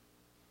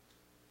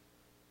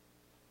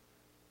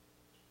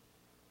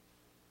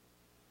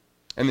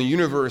 And the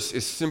universe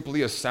is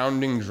simply a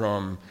sounding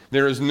drum.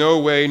 There is no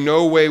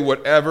way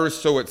whatever,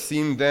 so it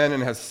seemed then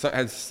and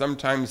has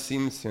sometimes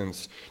seemed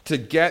since, to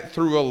get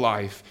through a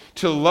life,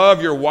 to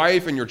love your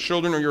wife and your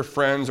children or your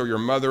friends or your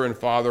mother and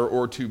father,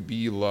 or to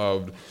be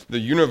loved. The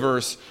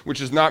universe,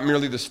 which is not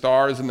merely the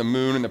stars and the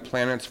moon and the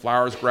planets,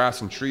 flowers, grass,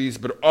 and trees,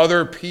 but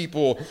other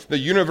people. The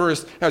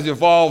universe has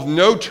evolved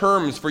no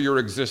terms for your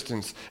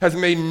existence, has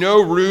made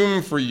no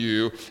room for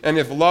you, and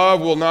if love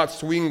will not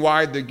swing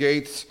wide the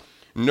gates,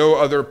 no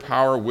other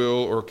power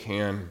will or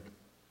can.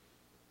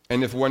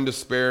 And if one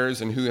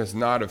despairs and who has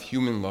not of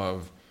human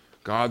love,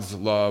 God's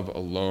love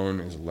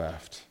alone is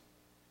left.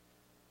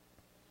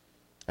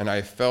 And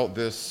I felt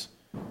this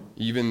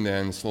even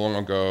then, so long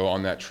ago,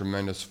 on that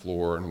tremendous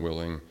floor, and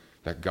willing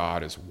that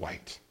God is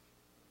white.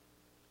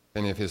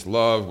 And if his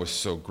love was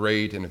so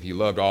great, and if he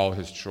loved all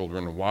his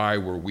children, why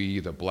were we,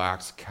 the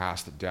blacks,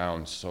 cast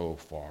down so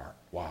far?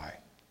 Why?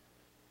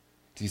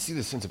 Do you see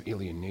the sense of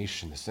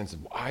alienation, the sense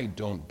of I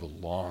don't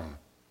belong?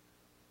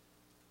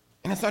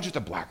 And it's not just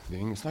a black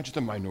thing. It's not just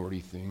a minority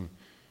thing.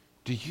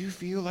 Do you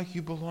feel like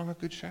you belong at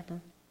Good Shepherd?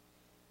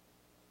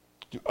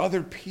 Do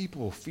other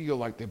people feel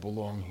like they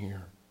belong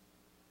here?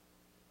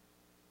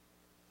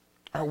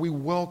 Are we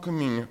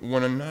welcoming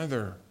one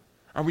another?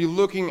 Are we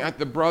looking at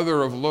the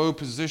brother of low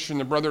position,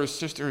 the brother or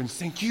sister, and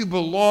saying, you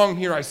belong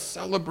here, I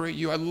celebrate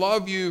you, I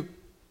love you?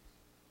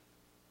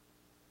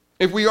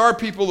 If we are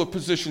people of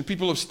position,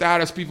 people of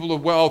status, people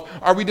of wealth,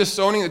 are we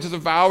disowning it,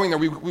 disavowing that?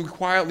 We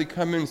quietly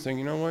come in saying,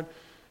 you know what?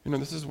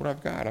 This is what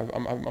I've got.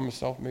 I'm a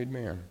self-made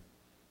man.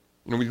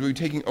 We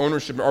taking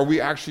ownership. Are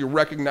we actually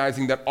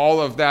recognizing that all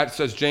of that,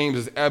 says James,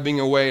 is ebbing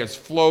away, it's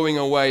flowing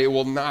away, it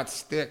will not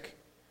stick?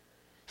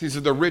 He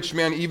says the rich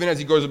man, even as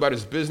he goes about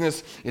his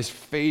business, is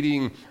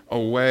fading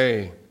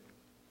away.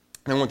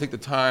 And I won't take the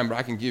time, but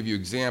I can give you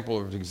example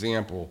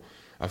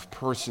of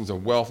persons,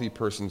 of wealthy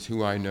persons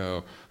who I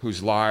know,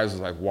 whose lives,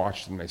 as I've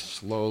watched them, they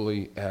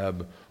slowly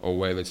ebb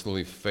away, they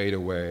slowly fade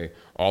away.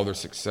 All their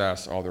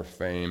success, all their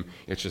fame,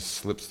 it just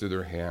slips through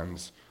their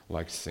hands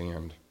like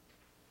sand.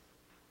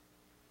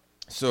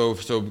 So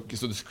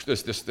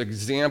this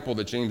example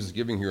that James is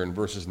giving here in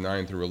verses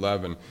 9 through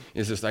 11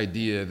 is this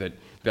idea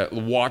that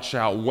watch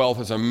out, wealth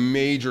is a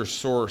major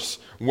source,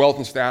 wealth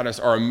and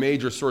status are a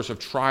major source of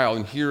trial,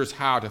 and here's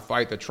how to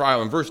fight the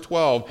trial. And verse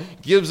 12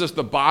 gives us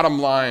the bottom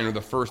line of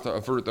the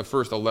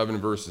first 11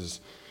 verses.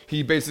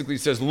 He basically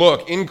says,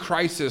 look, in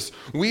crisis,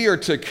 we are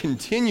to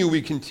continue.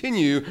 We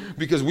continue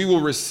because we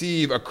will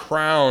receive a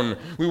crown.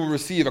 We will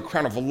receive a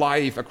crown of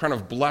life, a crown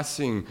of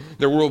blessing.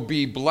 There will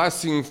be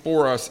blessing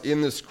for us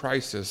in this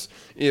crisis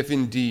if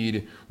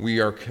indeed we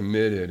are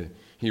committed.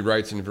 He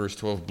writes in verse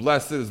 12,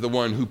 blessed is the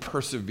one who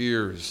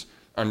perseveres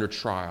under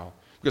trial.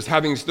 Because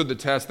having stood the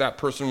test, that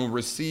person will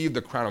receive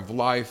the crown of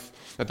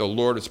life that the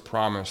Lord has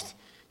promised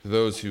to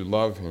those who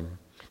love him.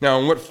 Now,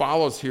 and what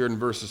follows here in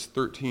verses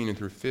 13 and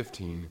through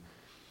 15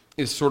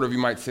 is sort of, you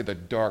might say, the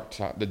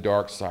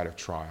dark side of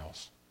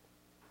trials.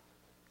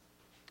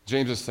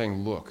 James is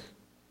saying, look,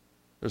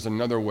 there's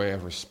another way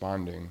of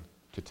responding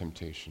to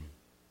temptation.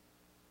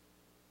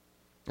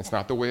 It's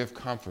not the way of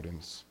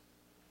confidence.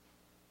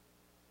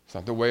 It's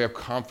not the way of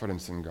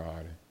confidence in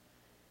God.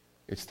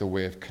 It's the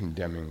way of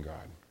condemning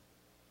God.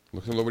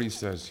 Look at what he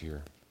says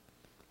here.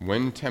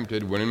 When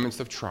tempted, when in the midst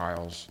of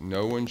trials,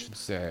 no one should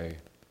say,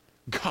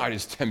 God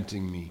is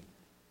tempting me.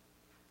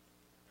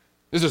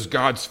 This is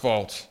God's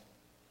fault.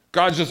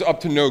 God's just up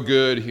to no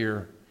good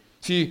here.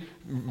 See,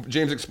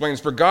 James explains,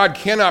 for God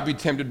cannot be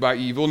tempted by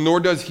evil, nor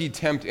does he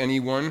tempt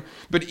anyone,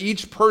 but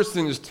each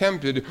person is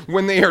tempted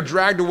when they are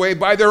dragged away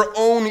by their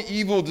own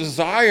evil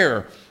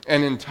desire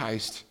and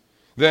enticed.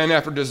 Then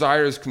after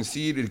desire is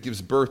conceived, it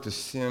gives birth to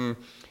sin,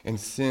 and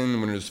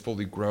sin, when it is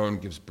fully grown,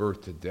 gives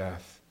birth to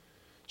death.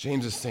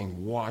 James is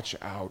saying, watch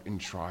out in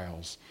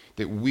trials,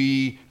 that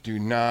we do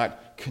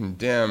not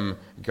condemn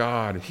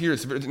God. Here,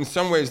 in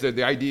some ways,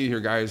 the idea here,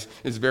 guys,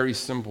 is very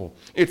simple.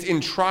 It's in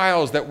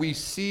trials that we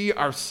see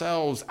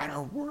ourselves at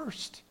our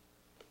worst,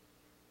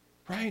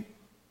 right?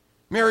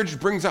 Marriage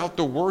brings out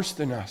the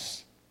worst in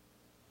us.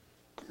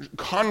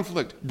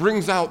 Conflict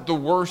brings out the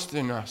worst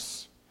in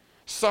us.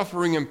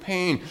 Suffering and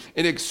pain,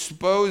 it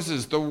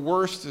exposes the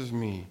worst of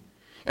me.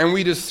 And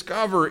we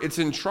discover, it's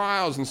in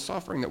trials and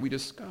suffering that we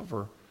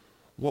discover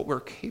what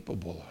we're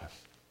capable of.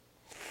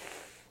 I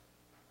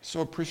so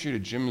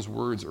appreciated Jim's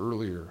words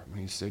earlier when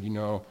he said,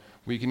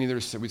 we can either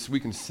say, we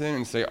can sin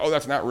and say, oh,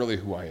 that's not really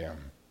who I am.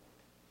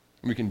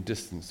 And we can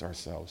distance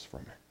ourselves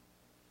from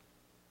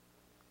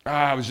it.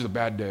 It was just a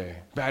bad day,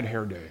 bad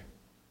hair day.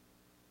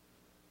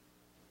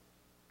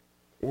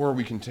 Or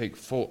we can take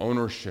full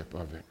ownership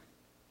of it.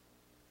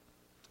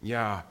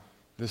 Yeah,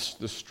 this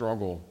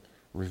struggle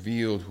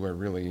revealed who I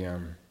really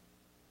am.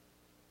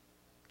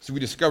 So we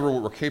discover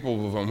what we're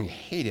capable of and we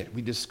hate it.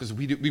 Because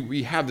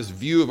we have this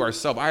view of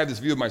ourselves. I have this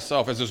view of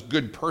myself as this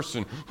good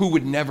person who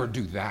would never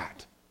do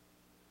that.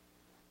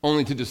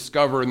 Only to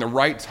discover in the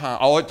right time,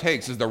 all it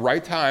takes is the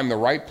right time, the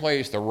right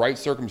place, the right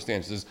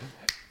circumstances,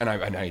 and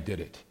I did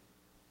it.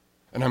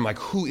 And I'm like,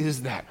 who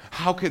is that?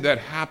 How could that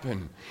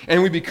happen?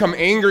 And we become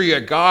angry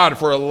at God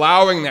for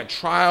allowing that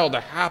trial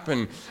to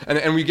happen.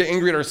 And we get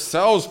angry at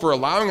ourselves for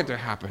allowing it to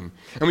happen.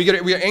 And we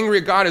get angry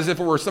at God as if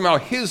it were somehow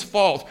his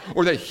fault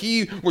or that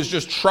he was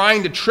just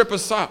trying to trip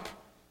us up.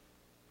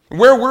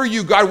 Where were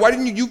you, God? Why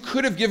didn't you? You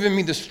could have given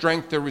me the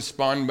strength to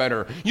respond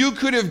better. You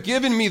could have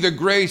given me the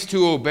grace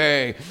to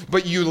obey,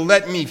 but you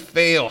let me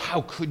fail.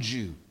 How could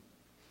you?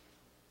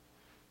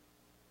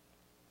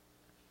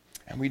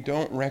 And we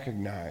don't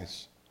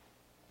recognize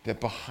that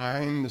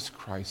behind this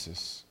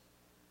crisis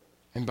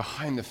and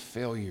behind the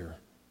failure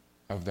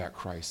of that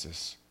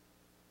crisis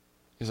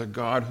is a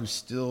God who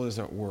still is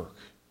at work,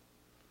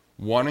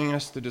 wanting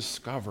us to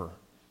discover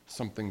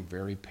something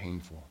very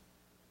painful.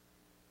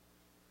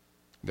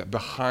 That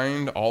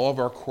behind all of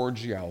our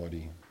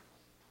cordiality,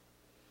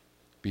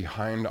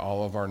 behind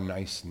all of our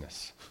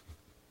niceness,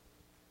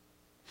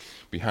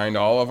 behind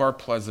all of our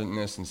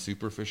pleasantness and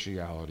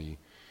superficiality,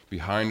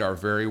 behind our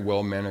very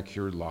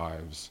well-manicured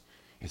lives,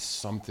 is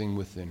something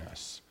within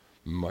us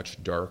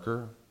much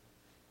darker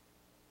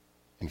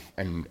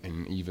and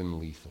even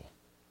lethal.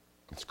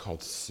 It's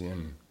called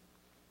sin.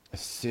 A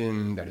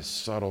sin that is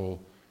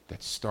subtle,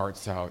 that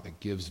starts out, that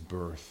gives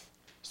birth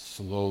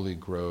slowly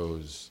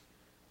grows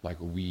like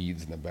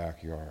weeds in the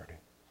backyard.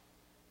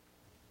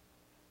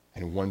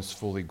 And once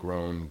fully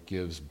grown,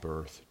 gives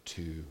birth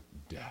to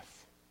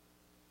death.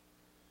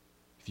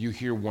 If you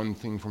hear one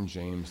thing from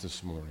James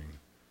this morning,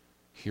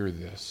 hear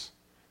this.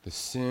 The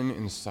sin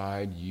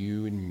inside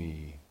you and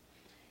me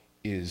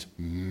is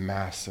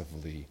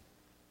massively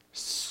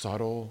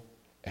subtle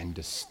and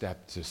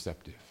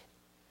deceptive.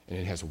 And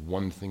it has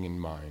one thing in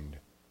mind,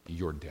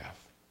 your death.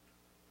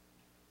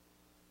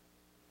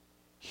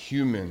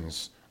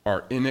 Humans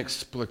are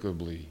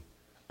inexplicably,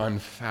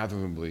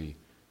 unfathomably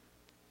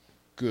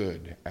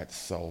good at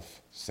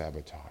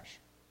self-sabotage.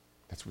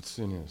 That's what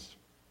sin is.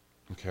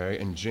 Okay?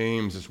 And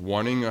James is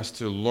wanting us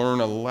to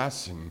learn a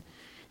lesson,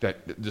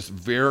 this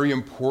very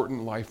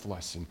important life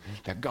lesson,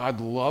 that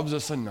God loves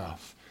us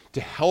enough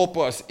to help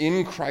us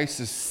in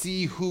crisis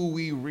see who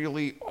we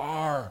really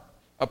are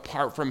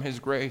apart from his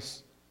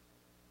grace.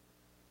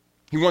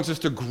 He wants us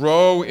to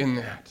grow in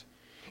that.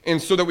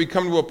 And so that we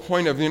come to a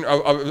point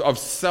of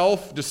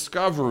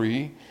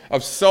self-discovery,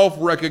 of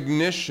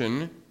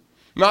self-recognition.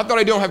 Not that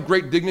I don't have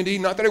great dignity,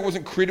 not that I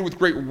wasn't created with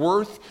great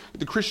worth, but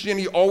the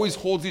Christianity always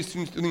holds these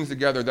two things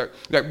together,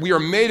 that we are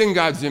made in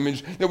God's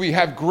image, that we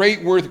have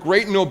great worth,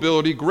 great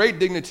nobility, great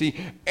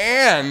dignity,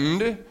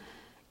 and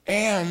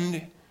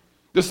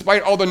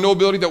despite all the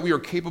nobility that we are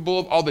capable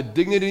of, all the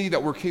dignity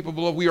that we're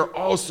capable of, we are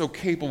also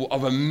capable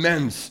of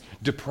immense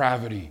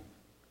depravity,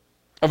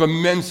 of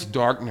immense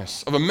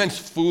darkness, of immense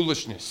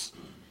foolishness,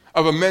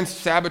 of immense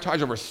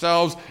sabotage of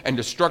ourselves and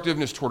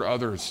destructiveness toward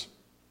others.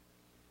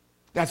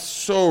 That's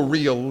so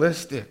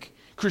realistic.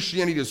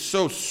 Christianity is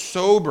so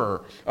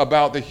sober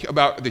about the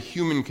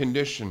human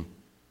condition.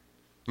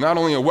 Not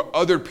only what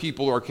other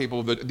people are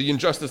capable of, the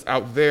injustice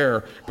out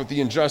there, but the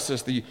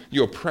injustice, the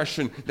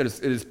oppression that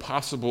is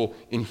possible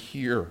in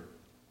here.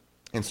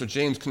 And so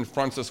James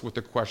confronts us with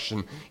the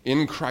question,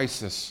 in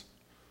crisis,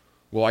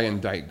 will I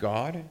indict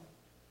God?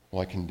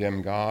 Will I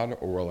condemn God,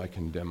 or will I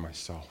condemn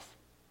myself?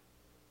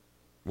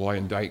 Will I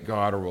indict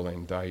God, or will I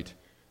indict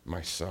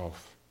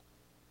myself?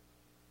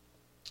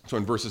 So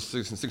in verses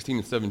 16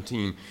 and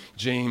 17,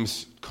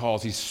 James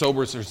he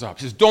sobers us up.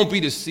 He says, don't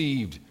be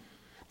deceived.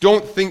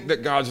 Don't think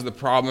that God's the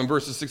problem. In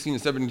verses 16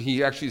 and 17,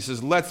 he actually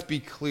says, let's be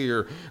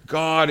clear.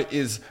 God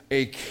is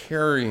a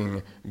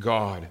caring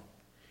God.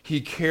 He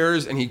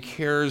cares, and he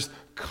cares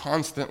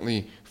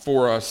constantly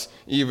for us,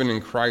 even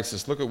in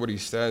crisis. Look at what he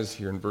says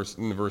here in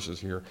the verses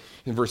here.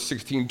 In verse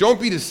 16,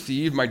 don't be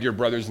deceived, my dear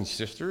brothers and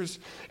sisters.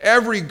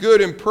 Every good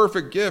and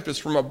perfect gift is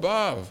from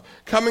above,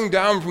 coming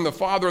down from the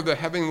Father of the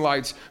heavenly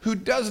lights, who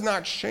does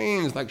not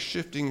change like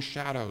shifting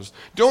shadows.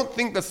 Don't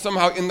think that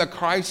somehow in the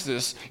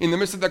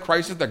midst of the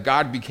crisis, that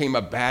God became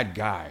a bad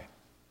guy.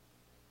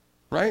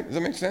 Right? Does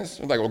that make sense?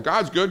 It's like, well,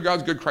 God's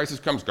good, crisis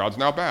comes, God's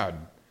now bad.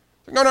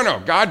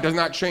 No. God does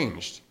not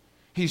change.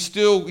 He's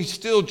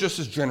still just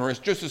as generous,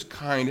 just as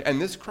kind.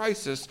 And this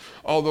crisis,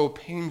 although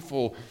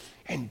painful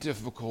and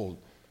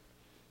difficult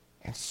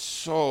and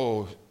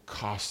so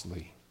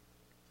costly,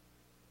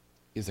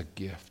 is a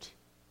gift.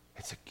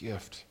 It's a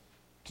gift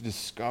to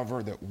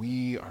discover that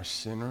we are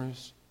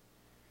sinners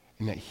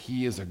and that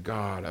he is a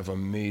God of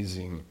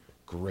amazing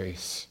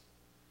grace.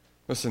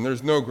 Listen,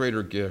 there's no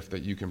greater gift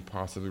that you can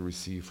possibly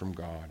receive from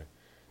God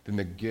than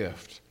the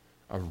gift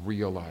of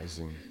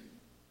realizing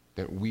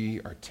that we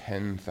are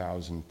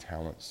 10,000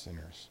 talent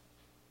sinners.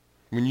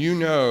 When you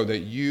know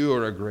that you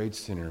are a great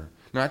sinner,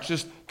 not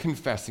just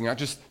confessing, not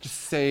just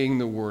saying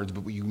the words,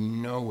 but you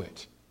know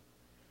it.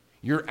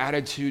 Your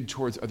attitude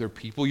towards other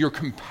people, your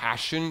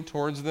compassion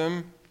towards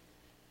them,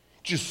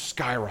 just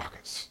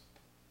skyrockets.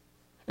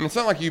 And it's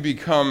not like you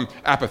become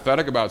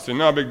apathetic about sin,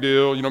 no big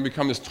deal. You don't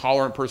become this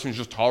tolerant person who's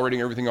just tolerating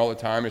everything all the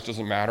time. It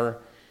doesn't matter.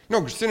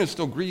 No, sin is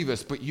still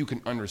grievous, but you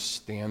can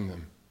understand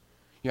them.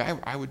 Yeah,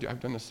 I've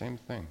done the same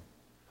thing.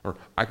 Or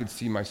I could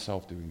see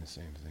myself doing the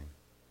same thing.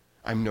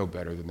 I'm no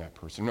better than that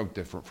person, no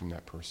different from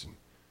that person.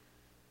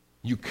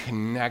 You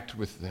connect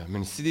with them.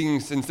 And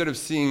instead of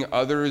seeing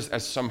others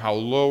as somehow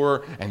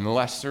lower and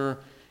lesser,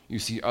 you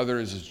see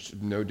others as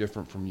no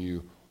different from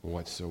you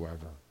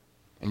whatsoever.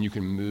 And you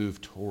can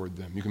move toward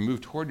them. You can move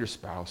toward your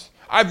spouse.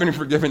 I've been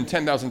forgiven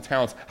 10,000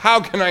 talents.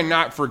 How can I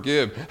not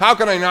forgive? How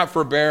can I not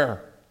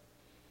forbear?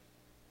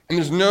 And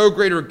there's no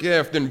greater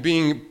gift than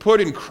being put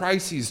in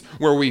crises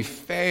where we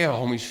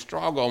fail and we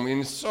struggle. I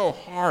mean, it's so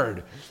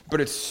hard, but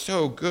it's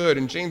so good.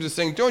 And James is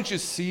saying, don't you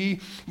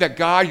see that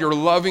God, your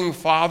loving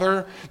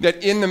Father,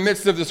 that in the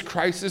midst of this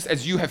crisis,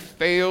 as you have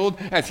failed,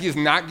 as he is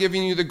not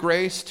giving you the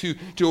grace to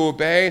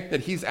obey,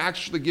 that he's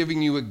actually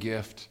giving you a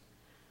gift.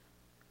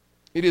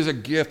 It is a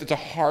gift. It's a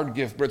hard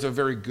gift, but it's a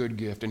very good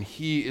gift. And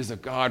he is a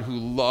God who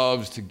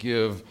loves to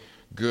give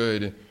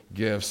good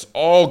gifts.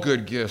 All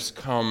good gifts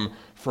come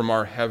from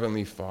our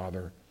Heavenly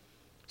Father.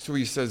 So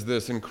he says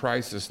this, in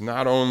crisis,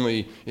 not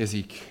only is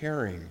he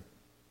caring,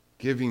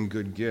 giving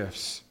good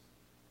gifts,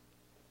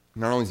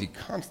 not only is he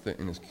constant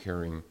in his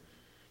caring,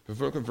 but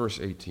look at verse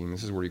 18.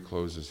 This is where he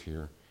closes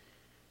here.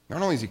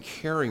 Not only is he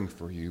caring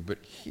for you, but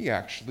he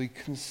actually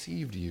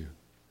conceived you.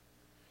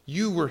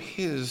 You were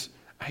his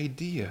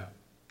idea.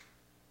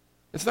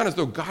 It's not as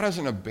though God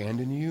hasn't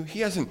abandoned you.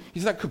 He's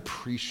not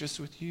capricious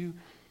with you.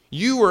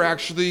 You were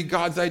actually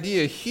God's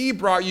idea. He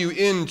brought you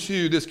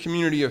into this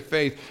community of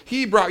faith.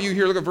 He brought you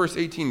here. Look at verse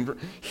 18.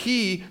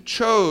 He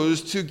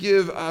chose to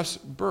give us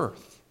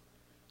birth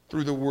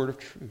through the word of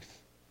truth.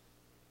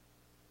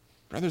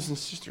 Brothers and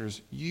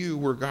sisters, you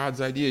were God's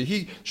idea.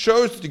 He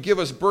chose to give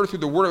us birth through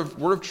the word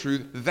of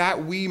truth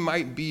that we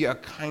might be a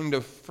kind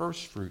of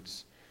first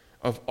fruits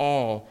of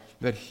all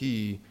that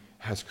he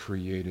has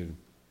created.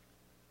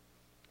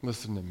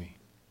 Listen to me.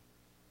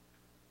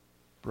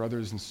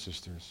 Brothers and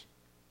sisters,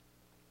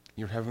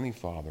 your heavenly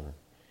Father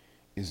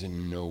is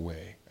in no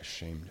way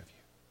ashamed of you.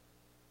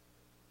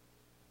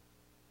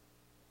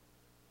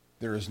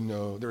 There is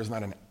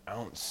not an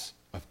ounce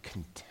of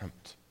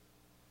contempt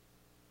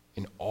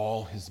in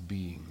all his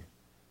being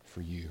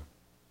for you.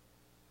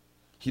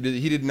 He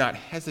did not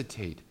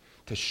hesitate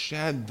to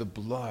shed the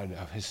blood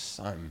of his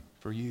son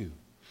for you.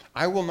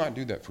 I will not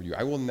do that for you.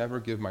 I will never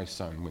give my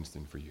son,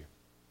 Winston, for you.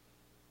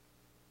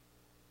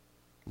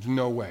 There's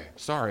no way.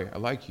 Sorry, I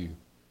like you.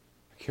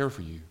 I care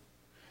for you.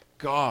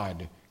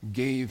 God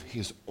gave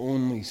his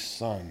only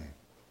son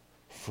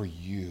for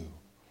you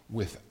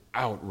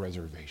without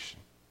reservation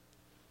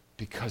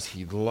because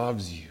he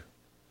loves you.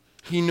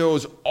 He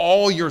knows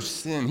all your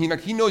sin.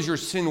 He knows your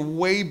sin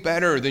way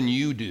better than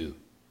you do.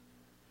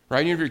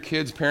 Right? You have your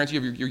kids, parents,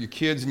 you have your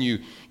kids, and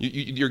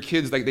your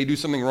kids, like, they do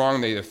something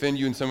wrong, they offend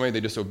you in some way, they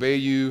disobey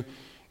you,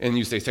 and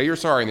you say you're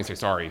sorry, and they say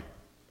sorry.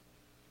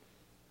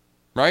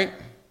 Right?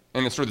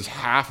 And it's sort of this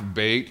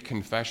half-baked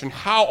confession.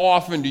 How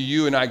often do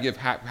you and I give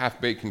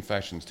half-baked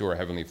confessions to our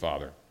Heavenly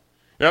Father?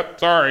 Yep,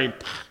 sorry.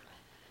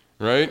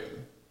 Right?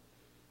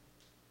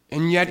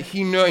 And yet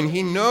he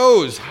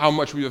knows how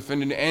much we've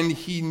offended, and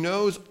he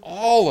knows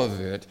all of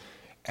it,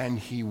 and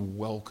he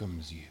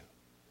welcomes you.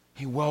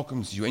 He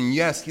welcomes you. And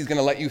yes, he's going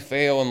to let you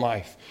fail in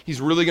life. He's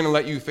really going to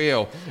let you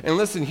fail. And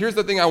listen, here's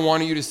the thing I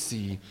want you to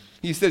see.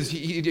 He says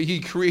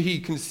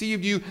he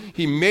conceived you,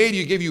 he made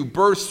you, gave you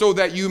birth so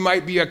that you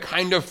might be a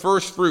kind of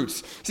first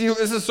fruits. See,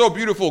 this is so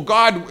beautiful.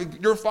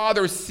 God, your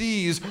Father,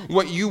 sees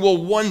what you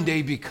will one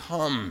day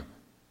become.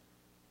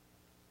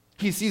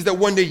 He sees that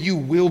one day you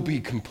will be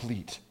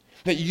complete,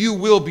 that you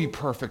will be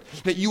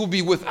perfect, that you will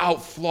be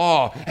without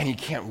flaw, and he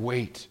can't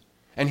wait.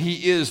 And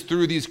he is,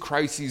 through these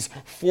crises,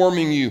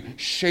 forming you,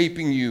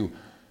 shaping you,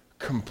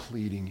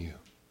 completing you.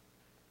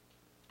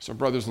 So,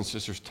 brothers and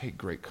sisters, take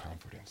great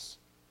confidence.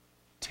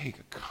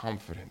 Take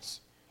confidence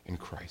in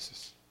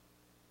crisis.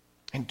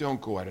 And don't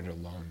go at it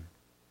alone.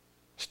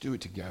 Let's do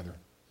it together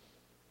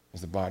as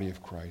the body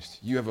of Christ.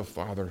 You have a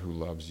Father who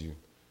loves you.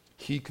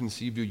 He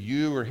conceived you.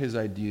 You were his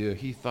idea.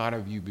 He thought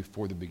of you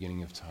before the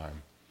beginning of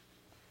time.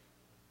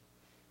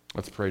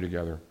 Let's pray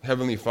together.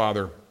 Heavenly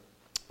Father,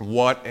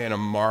 what a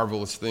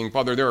marvelous thing.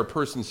 Father, there are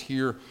persons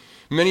here,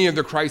 many of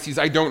the crises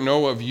I don't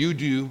know of, you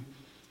do.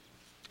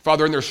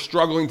 Father, and they're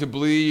struggling to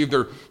believe.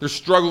 They're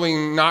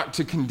struggling not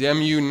to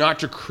condemn you, not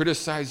to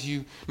criticize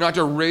you, not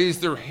to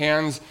raise their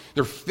hands,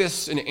 their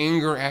fists in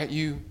anger at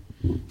you.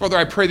 Father,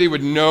 I pray they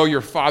would know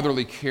your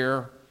fatherly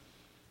care.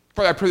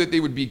 Father, I pray that they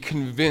would be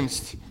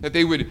convinced, that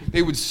they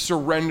would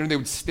surrender, they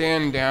would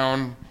stand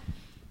down,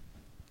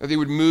 that they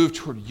would move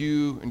toward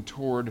you and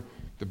toward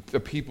the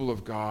people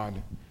of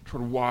God,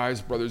 toward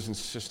wise brothers and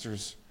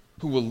sisters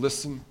who will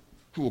listen,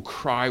 who will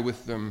cry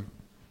with them,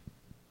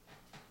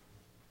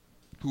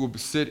 who will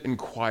sit in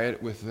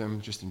quiet with them,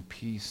 just in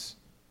peace,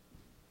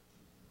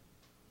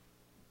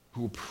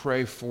 who will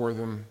pray for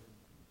them,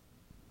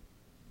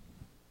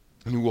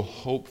 and who will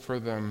hope for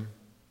them,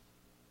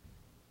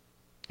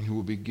 and who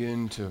will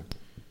begin to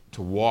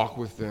walk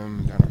with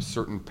them down a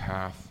certain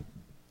path.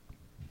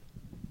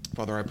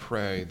 Father, I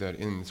pray that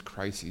in this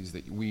crisis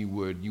that you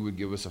would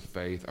give us a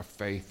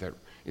faith that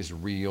is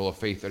real, a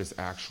faith that is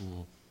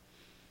actual,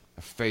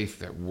 a faith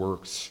that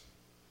works.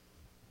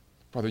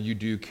 Father, you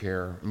do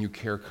care, and you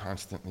care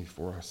constantly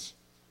for us.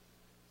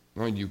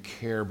 Not only do you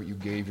care, but you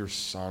gave your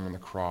Son on the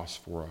cross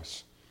for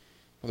us.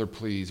 Father,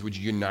 please, would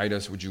you unite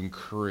us? Would you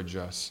encourage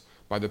us?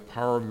 By the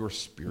power of your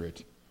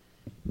Spirit,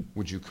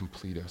 would you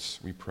complete us?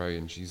 We pray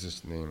in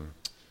Jesus' name.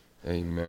 Amen.